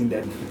that I've seen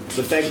that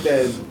the fact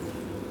that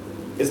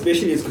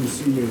especially as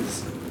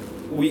consumers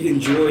we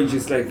enjoy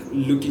just like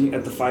looking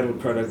at the final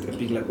product and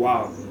being like,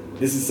 wow,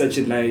 this is such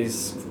a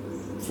nice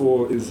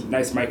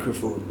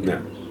microphone. Yeah.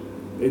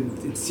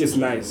 It's just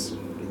nice.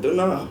 You don't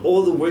know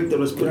all the work that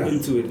was put Yeah.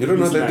 into it. You don't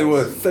know It's that there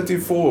were nice.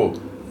 34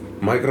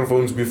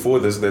 microphones before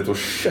this that was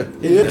shit.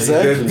 Yeah,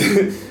 exactly.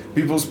 That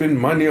people spend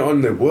money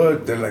on the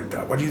work. They're like,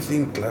 what do you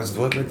think? Does it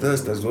work like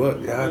this? Does it work?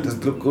 Yeah, does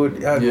it look good?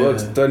 Yeah, it Yeah.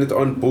 works. Turn it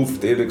on, poof,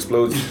 the head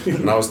explodes.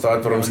 Now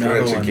start from Another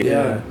scratch one. again.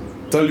 Yeah.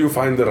 Till you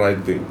find the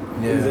right thing.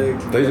 Yeah.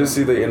 Exactly. They just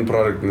see the end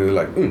product and they're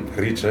like,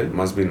 rich, eh?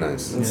 Must be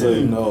nice. And Yeah.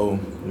 say, no.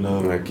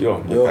 I'm like,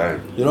 yo, Yo, okay.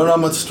 you don't know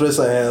how much stress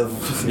I have.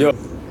 Yo.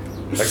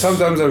 Like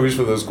sometimes I wish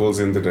for those call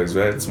center days.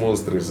 We had small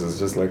stresses,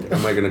 just like,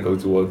 am I gonna go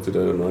to work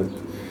today or not?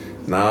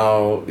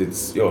 Now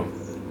it's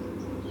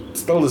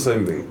still the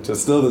same thing.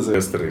 Just Still the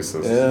same.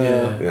 stresses.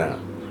 Yeah. Yeah.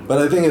 But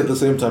I think at the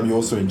same time, you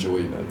also enjoy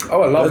it.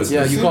 Oh, I love That's- it.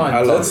 yeah, you can't.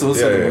 I love That's it.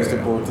 also Yeah, the yeah, most yeah.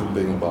 important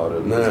thing about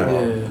it. No. as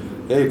well. Yeah.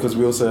 Yeah, because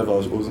we also have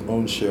our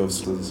own share of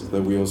stress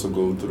that we also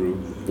go through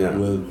Yeah.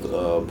 with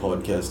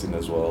podcasting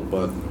as well.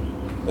 But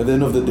at the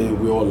end of the day,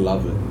 we all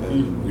love it.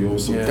 And we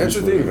also Yeah. That's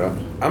the thing, bro.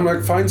 I'm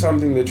like, find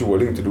something that you're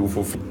willing to do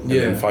for free, and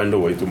Yeah. then find a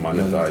way to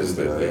monetize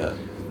that thing. Yeah.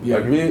 Yeah.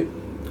 Like me,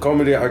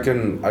 comedy,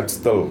 I'd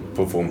still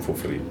perform for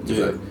free.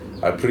 Yeah. Like,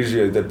 I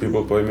appreciate that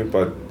people pay me,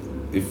 but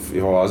if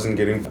I wasn't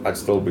getting, I'd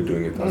still be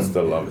doing it. I'd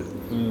still love it.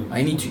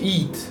 I need to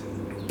eat,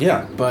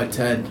 Yeah. but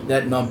had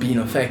that not been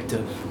a factor,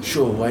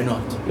 sure, why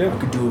not? Yeah. I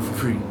could do it for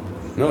free.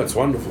 No, it's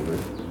wonderful, man.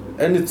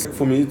 And it's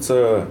for me, it's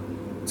a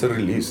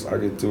release. I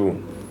get to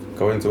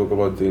go and talk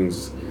about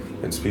things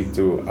and speak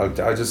to.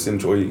 I just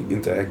enjoy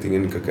interacting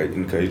and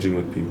engaging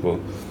with people.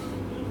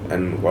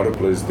 And what a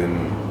place than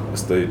a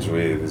stage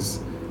where there's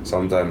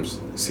sometimes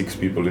 6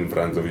 people in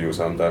front of you,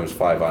 sometimes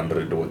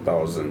 500 or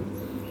 1,000.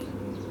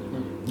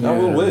 Now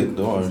we'll wait,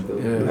 don't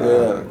worry.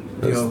 Yeah.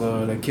 Yeah. You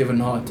have like Kevin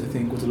Hart, I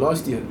think, was it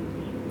last year,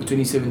 or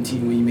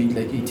 2017, where he made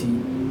like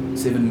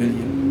 87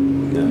 million.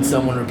 And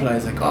someone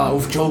replies like,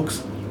 off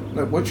jokes.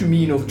 Like, what you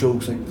mean off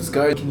jokes? Like, this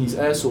guy can his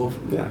ass off,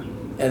 Yeah.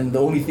 and the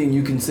only thing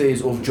you can say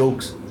is off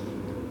jokes.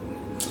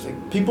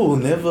 People will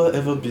never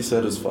ever be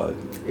satisfied.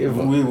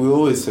 Ever. We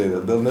always say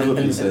that. They'll never And-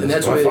 be and satisfied.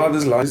 that's My why-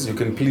 father's lies, you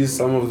can please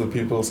some of the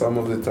people some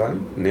of the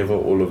time, never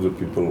all of the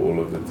people all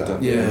of the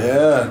time. Yeah.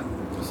 Yeah.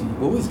 See,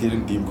 Always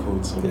getting deep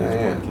quotes on Yeah, this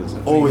yeah.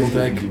 podcast. always Always go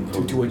back getting deep to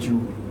quotes. what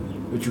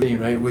you're saying,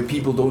 right? Where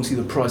people don't see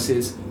the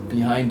process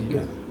behind it.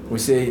 Yeah. We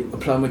say a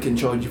plumber can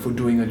charge you for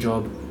doing a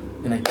job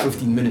in like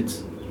 15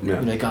 minutes.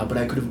 Yeah. You're like, but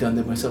I could have done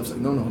that myself. It's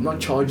like, no, I'm not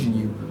charging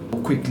you how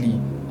quickly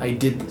I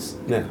did this.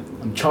 Yeah.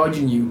 I'm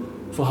charging you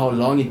for how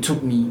long it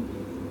took me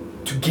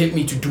to get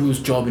me to do this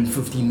job in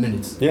 15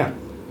 minutes. Yeah.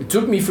 It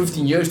took me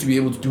 15 years to be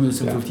able to do this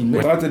in Yeah. 15 We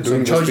minutes. started So doing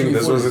I'm this charging thing, you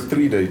this for was a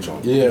 3-day job.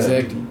 Yeah.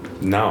 Exactly.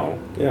 Now,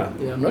 yeah.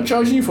 Yeah, I'm not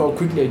charging you for how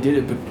quickly I did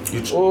it, but You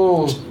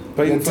that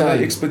paying for the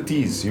time.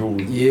 expertise. You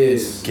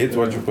Yes. get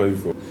what you pay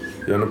for.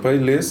 You wanna pay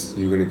less,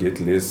 you're gonna get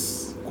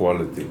less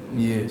quality.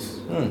 Yes.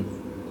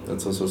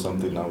 That's also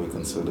something now we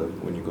consider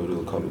when you go to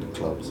the comedy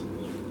clubs.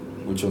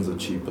 Which ones are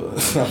cheaper?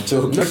 I'm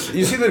joking.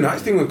 You see, the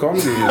nice thing with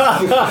comedy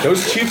is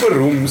those cheaper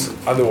rooms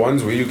are the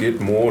ones where you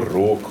get more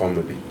raw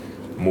comedy.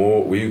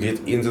 More where you get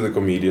into the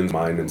comedian's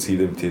mind and see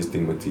them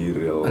testing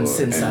material.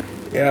 Uncensored.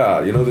 Yeah,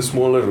 you know, the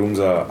smaller rooms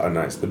are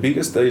nice. The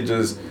bigger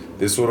stages,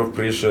 there's sort of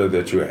pressure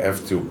that you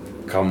have to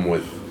come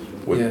with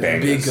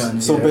bangers. Big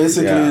guns. So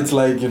basically, Yeah. it's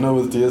like, you know,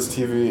 with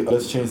DSTV,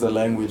 let's change the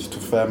language to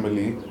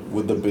family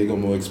with the bigger,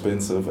 more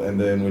expensive. And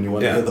then when you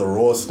want to hear the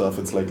raw stuff,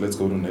 it's like, let's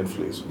go to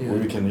Netflix, where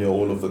we can hear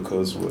all of the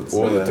curse words.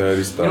 All the dirty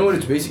You stuff. know what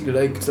it's basically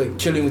like? It's like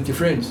chilling with your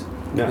friends.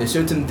 Yeah. There's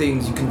certain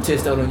things you can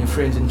test out on your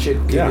friends and check,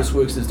 okay, this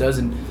works, this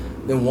doesn't.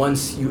 Then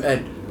once you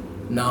add,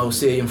 now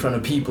say in front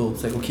of people,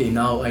 it's like, okay,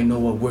 now I know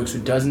what works,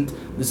 what doesn't.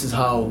 This is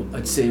how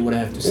I'd say what I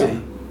have to say.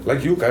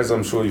 Like you guys,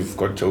 I'm sure you've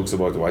got jokes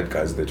about white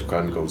guys that you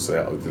can't go say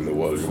out in the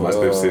world. You must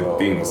have said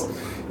things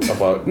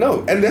about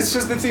and that's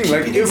just the thing.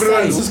 Like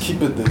everyone's just keep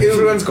it there.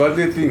 Everyone's got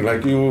their thing.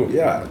 Like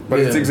but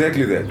it's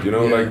exactly that. You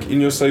know, like in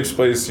your safe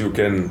space, you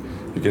can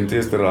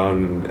test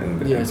around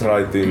and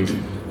try things.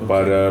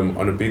 But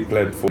on a big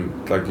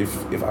platform, like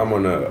if I'm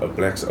on a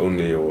Blacks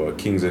Only or a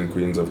Kings and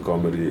Queens of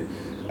Comedy,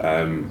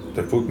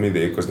 they put me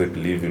there because they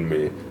believe in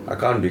me. I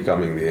can't be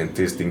coming there and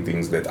testing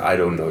things that I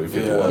don't know if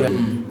it works.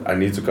 I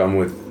need to come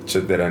with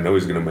shit that I know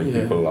is going to make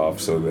people laugh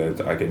so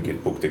that I can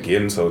get booked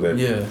again, so that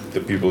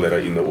the people that are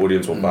in the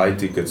audience will buy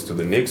tickets to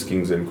the next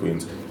Kings and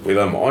Queens,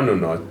 whether I'm on or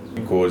not,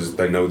 because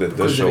they know that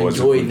this show was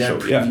a good show. Enjoyed that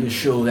previous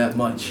show that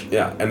much.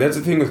 Yeah, and that's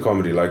the thing with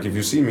comedy. Like, if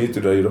you see me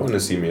today, you don't want to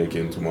see me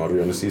again tomorrow. You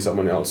want to see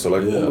someone else. So,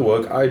 like, all the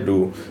work I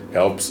do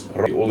helps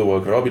Robbie. All the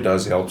work Robbie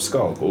does helps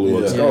Skulk. All the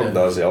work Skulk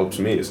does helps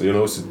me. So, you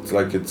know, it's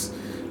like it's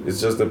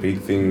just a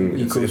big thing.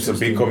 It's a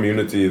big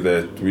community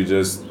that we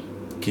just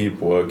keep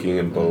working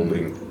and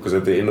building. Because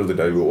at the end of the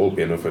day, we all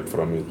benefit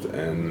from it.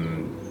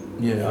 And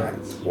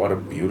what a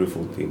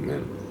beautiful thing,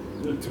 man.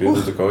 To be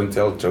able to go and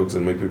tell jokes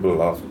and make people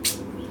laugh.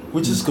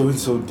 We're just going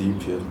so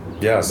deep here.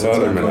 Yeah,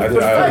 sorry, man.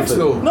 Facts,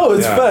 though. No,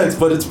 it's facts,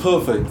 but it's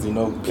perfect. You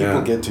know,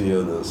 people get to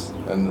hear this,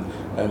 and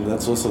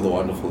that's also the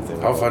wonderful thing.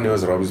 How funny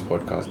was Robbie's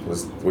podcast?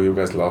 Were you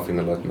guys laughing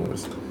a lot more?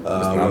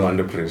 Now I'm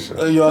under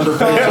pressure. You're under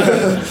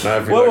pressure. Now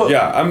I feel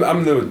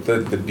I'm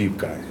the deep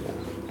guy.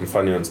 I'm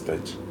funny on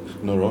stage.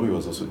 No, Robbie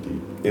was also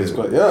deep. He was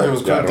quite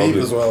deep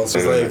as well. So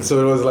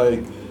it was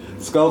like,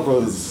 Skulk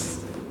was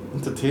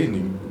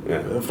entertaining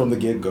from the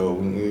get go.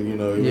 You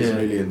know, it was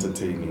really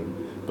entertaining.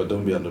 But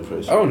don't be under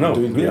pressure. Oh no,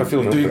 me I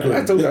feel no pressure.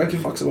 I told you I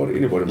give fucks about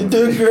anybody. You're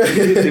doing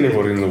great.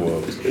 Anybody in the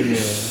world.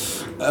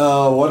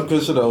 One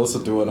question I also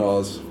do want to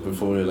ask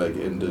before we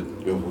end it.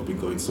 We've been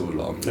going so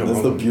long. That's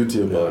the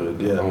beauty about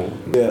it.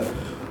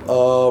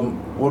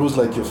 What was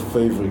like your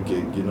favorite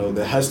gig? You know,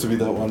 there has to be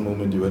that one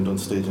moment you went on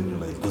stage and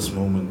you're like, this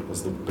moment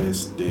was the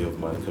best day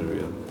of my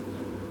career.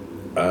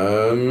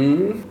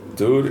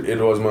 Dude, it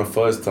was my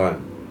first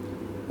time.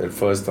 That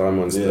first time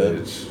on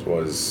stage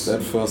was...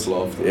 That first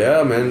laughter.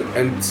 Yeah, man.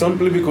 And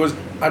simply because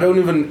at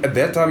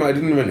that time, I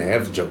didn't even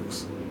have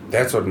jokes.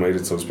 That's what made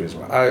it so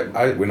special.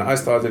 When I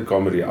started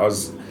comedy, I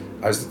used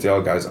to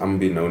tell guys, I'm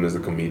being known as the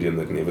comedian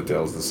that never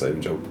tells the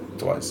same joke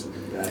twice.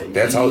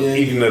 That's how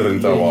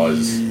ignorant I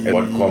was at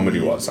what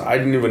comedy was. I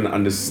didn't even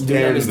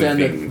understand the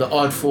thing. The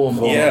art form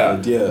of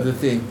the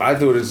thing. I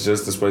thought it's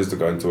just a space to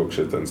go and talk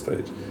shit on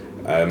stage.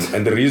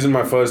 And the reason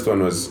my first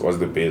one was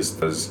the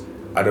best is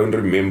I don't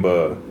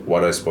remember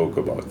what I spoke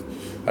about.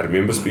 I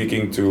remember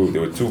speaking to,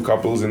 there were two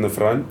couples in the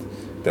front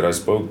that I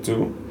spoke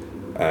to.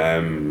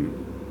 And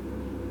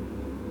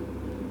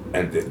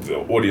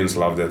the audience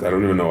loved that. I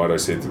don't even know what I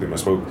said to them. I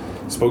spoke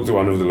to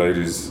one of the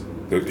ladies.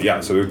 So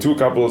there were two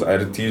couples. I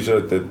had a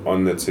t-shirt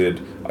that said,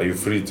 "Are you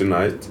free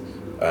tonight?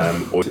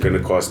 Or it's gonna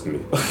cost me."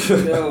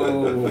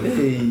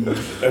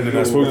 And then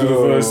I spoke to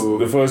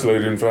the first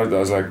lady in front. I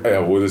was like, "Hey,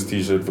 I wore this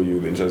t-shirt for you."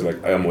 Then she was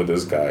like, "I am with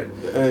this guy."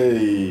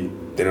 Hey.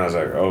 Then I was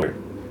like, "Okay."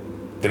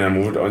 Then I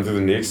moved on to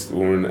the next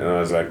woman and I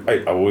was like,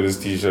 "Hey, I wore this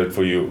t-shirt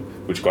for you,"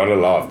 which got a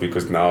laugh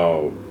because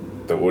now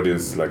the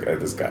audience is like, "Hey,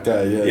 this guy."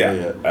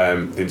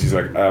 Then she's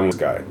like, "I am this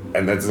guy,"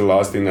 and that's the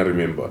last thing I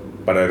remember.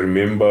 But I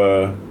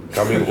remember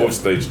coming off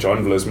stage.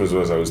 John Vlismus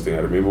was hosting. I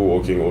remember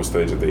walking off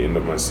stage at the end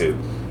of my set,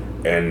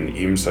 and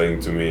him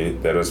saying to me,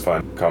 "That was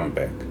fun. Come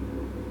back."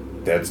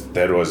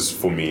 That was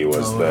for me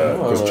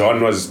because John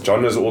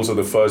was also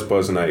the first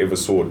person I ever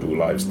saw do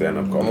live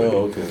stand-up comedy.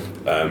 Oh, okay.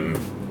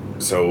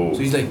 So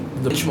he's like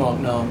the benchmark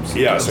now. So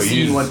so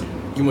seeing what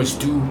you must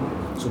do.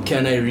 So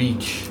can I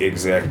reach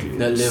exactly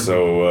that level?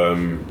 So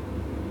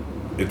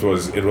it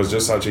was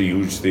just such a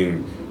huge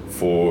thing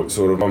for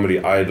sort of comedy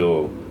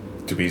idol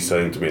to be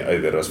saying to me, "Hey,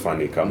 that was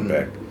funny, come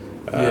back."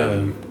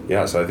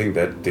 So I think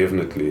that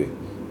definitely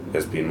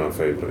has been my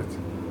favorite.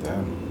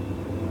 Damn.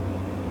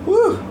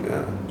 Woo!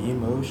 Yeah.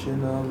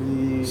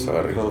 Emotionally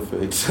Sorry.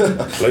 perfect.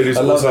 Ladies,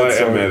 I love also that I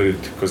am song.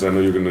 married because I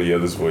know you're gonna hear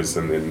this voice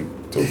and then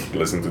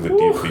listen to the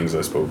deep things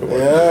I spoke about.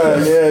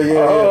 Yeah.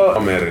 Oh,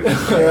 I'm married.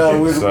 Yeah,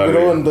 we Sorry.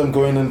 don't want them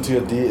going into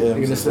your DMs.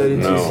 You're gonna slide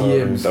into No,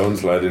 DMs. don't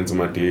slide into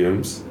my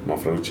DMs. My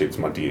friend checks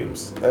my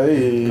DMs.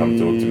 Hey. Come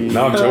talk to me.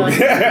 No, I'm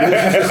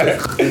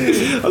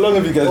joking. How long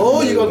have you guys Oh,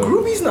 been you got together?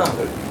 groupies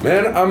now.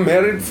 Man, I'm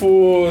married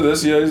for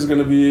this year is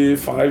gonna be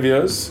 5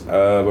 years.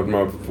 But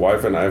my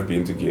wife and I have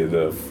been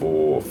together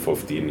for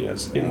 15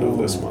 years. End of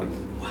this month.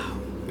 Wow.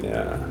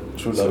 Yeah.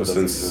 True So love does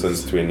exist.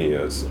 since 20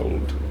 years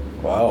old.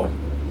 Wow.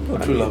 Oh, I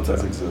true need love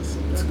does to- exist.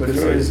 But it's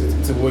Crazy.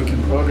 it's a work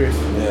in progress.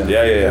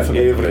 Yeah.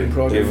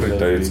 Definitely. Every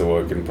day it's a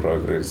work in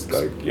progress.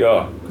 Like,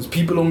 yeah. Because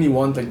people only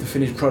want like the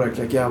finished product.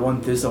 Like, yeah, I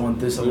want this, I want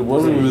this, I want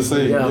What this. we were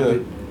saying, yeah.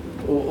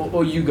 But,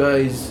 or you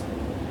guys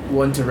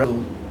want to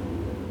rebel,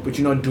 but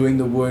you're not doing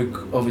the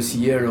work of a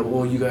Sierra,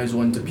 or you guys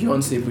want a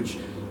Beyonce, but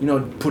you're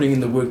not putting in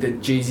the work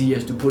that Jay-Z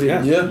has to put in.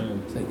 Yeah. Yeah.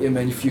 It's like, yeah,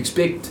 man, if you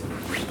expect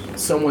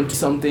someone to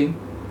something,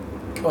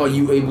 are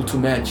you able to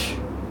match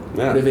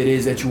Yeah. whatever it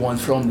is that you want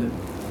from them?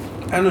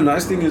 And the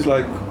nice thing is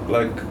like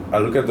I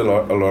look at a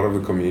lot of the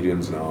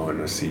comedians now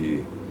and I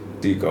see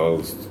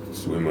girls,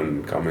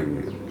 women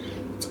coming.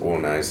 It's all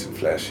nice and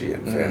flashy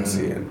and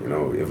fancy and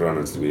everyone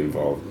wants to be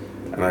involved.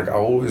 And like I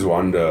always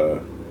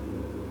wonder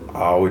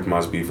how it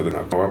must be for the.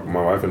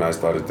 My wife and I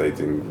started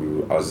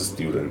dating. I was a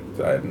student.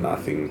 I had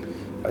nothing.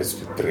 I used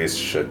to dress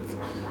shit.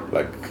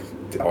 Like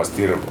I was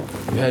terrible.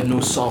 You had no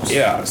sauce.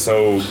 Yeah,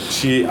 so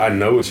I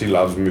know she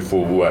loves me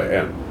for who I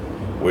am.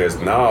 Whereas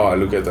now I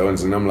look at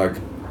those and I'm like,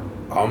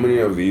 how many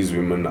of these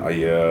women are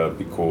here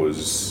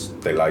because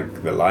they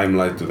like the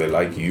limelight? Do they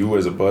like you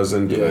as a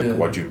person? Do they like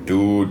what you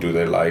do? Do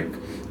they like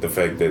the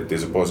fact that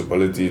there's a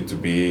possibility to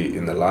be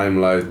in the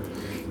limelight?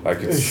 Like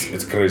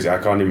it's crazy. I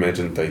can't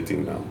imagine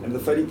dating now. And the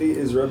funny thing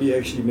is, Robbie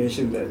actually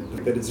mentioned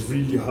that it's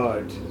really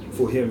hard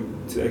for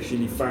him to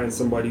actually find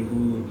somebody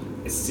who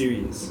is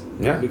serious.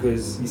 Yeah.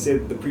 Because he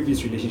said the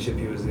previous relationship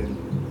he was in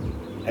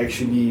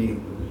actually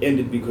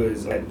ended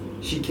because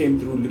she came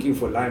through looking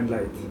for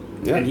limelight,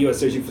 Yeah. and he was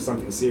searching for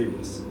something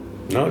serious.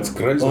 No, it's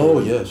crazy. Oh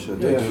yeah, sure. I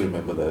Yeah. do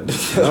remember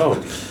that. No,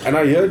 and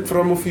I heard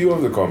from a few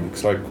of the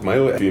comics, like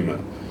male and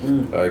female.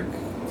 Like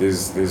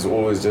there's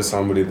always just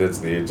somebody that's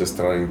there just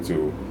trying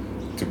to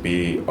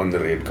be on the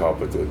red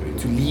carpet with you.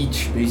 To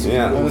leech, basically.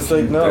 Yeah. And it's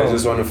like, no. They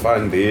just want to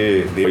find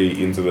their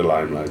way into the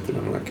limelight, and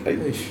I'm like, hey,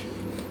 Ish.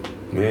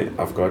 man,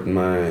 I've got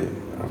my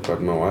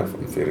wife.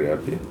 I'm very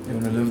happy. They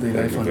want to live their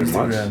Thank life you on very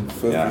much. Instagram.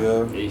 Fifth Yeah.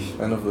 year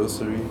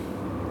anniversary.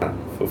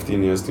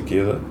 15 years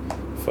together.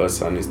 First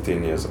son is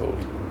 10 years old.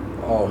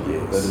 Oh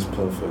Yes. that is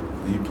perfect.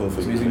 The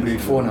perfect. So he's in grade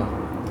 4 now.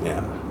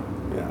 Yeah.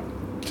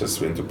 Just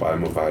went to buy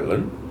him a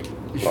violin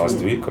last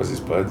week because his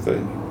birthday,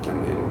 and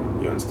then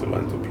he wants to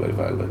learn to play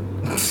violin.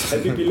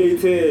 Happy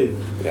belated.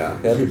 Yeah.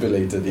 Happy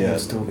belated, yeah.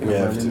 Still, We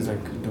have violin is to.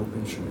 like a dope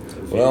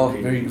instrument. Well,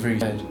 Very, very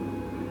sad.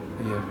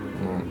 Yeah.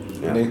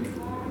 Yeah. Nick,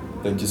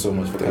 thank you so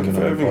much for Thank you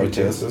coming for on the having me,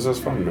 Chess. podcast. This was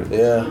fun, man.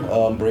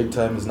 Yeah, break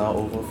time is now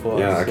over for us.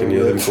 Yeah, I can so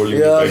hear them yeah. calling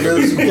Yeah, me back.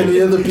 yes, you can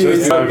hear the people.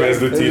 Just time as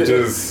the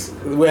teachers.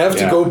 We have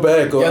to Yeah. go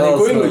back. Or Yeah, they're else,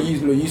 going like-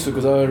 Loyiso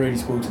because I already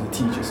spoke to the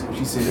teacher, so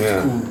she said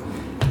Yeah. it's cool.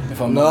 If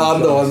I'm No, not in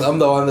I'm the class. one. I'm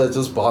the one that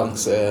just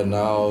bunks, and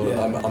now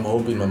Yeah. I'm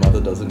hoping my mother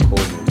doesn't call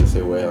me to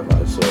say where am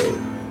I. So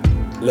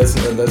let's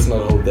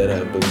not hope that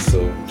happens. So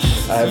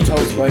I have to I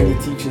was quickly buying go.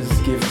 the teachers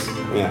gifts.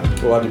 Yeah.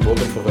 What you bought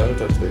them for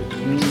Valentine's Day?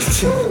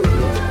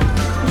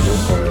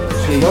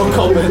 Hey, No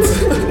comments.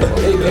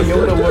 Hey,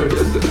 Leona works.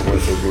 We're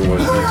talking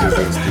about teachers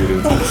and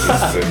students.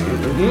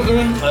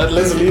 And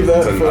Let's leave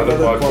that it's for another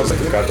another podcast to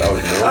podcast. cut out.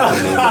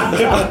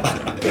 No.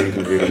 Thank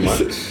you very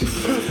much.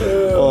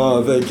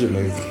 Oh, thank you,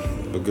 Nick.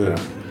 We're good.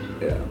 Yeah.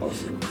 Yeah,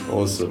 awesome.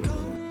 Awesome.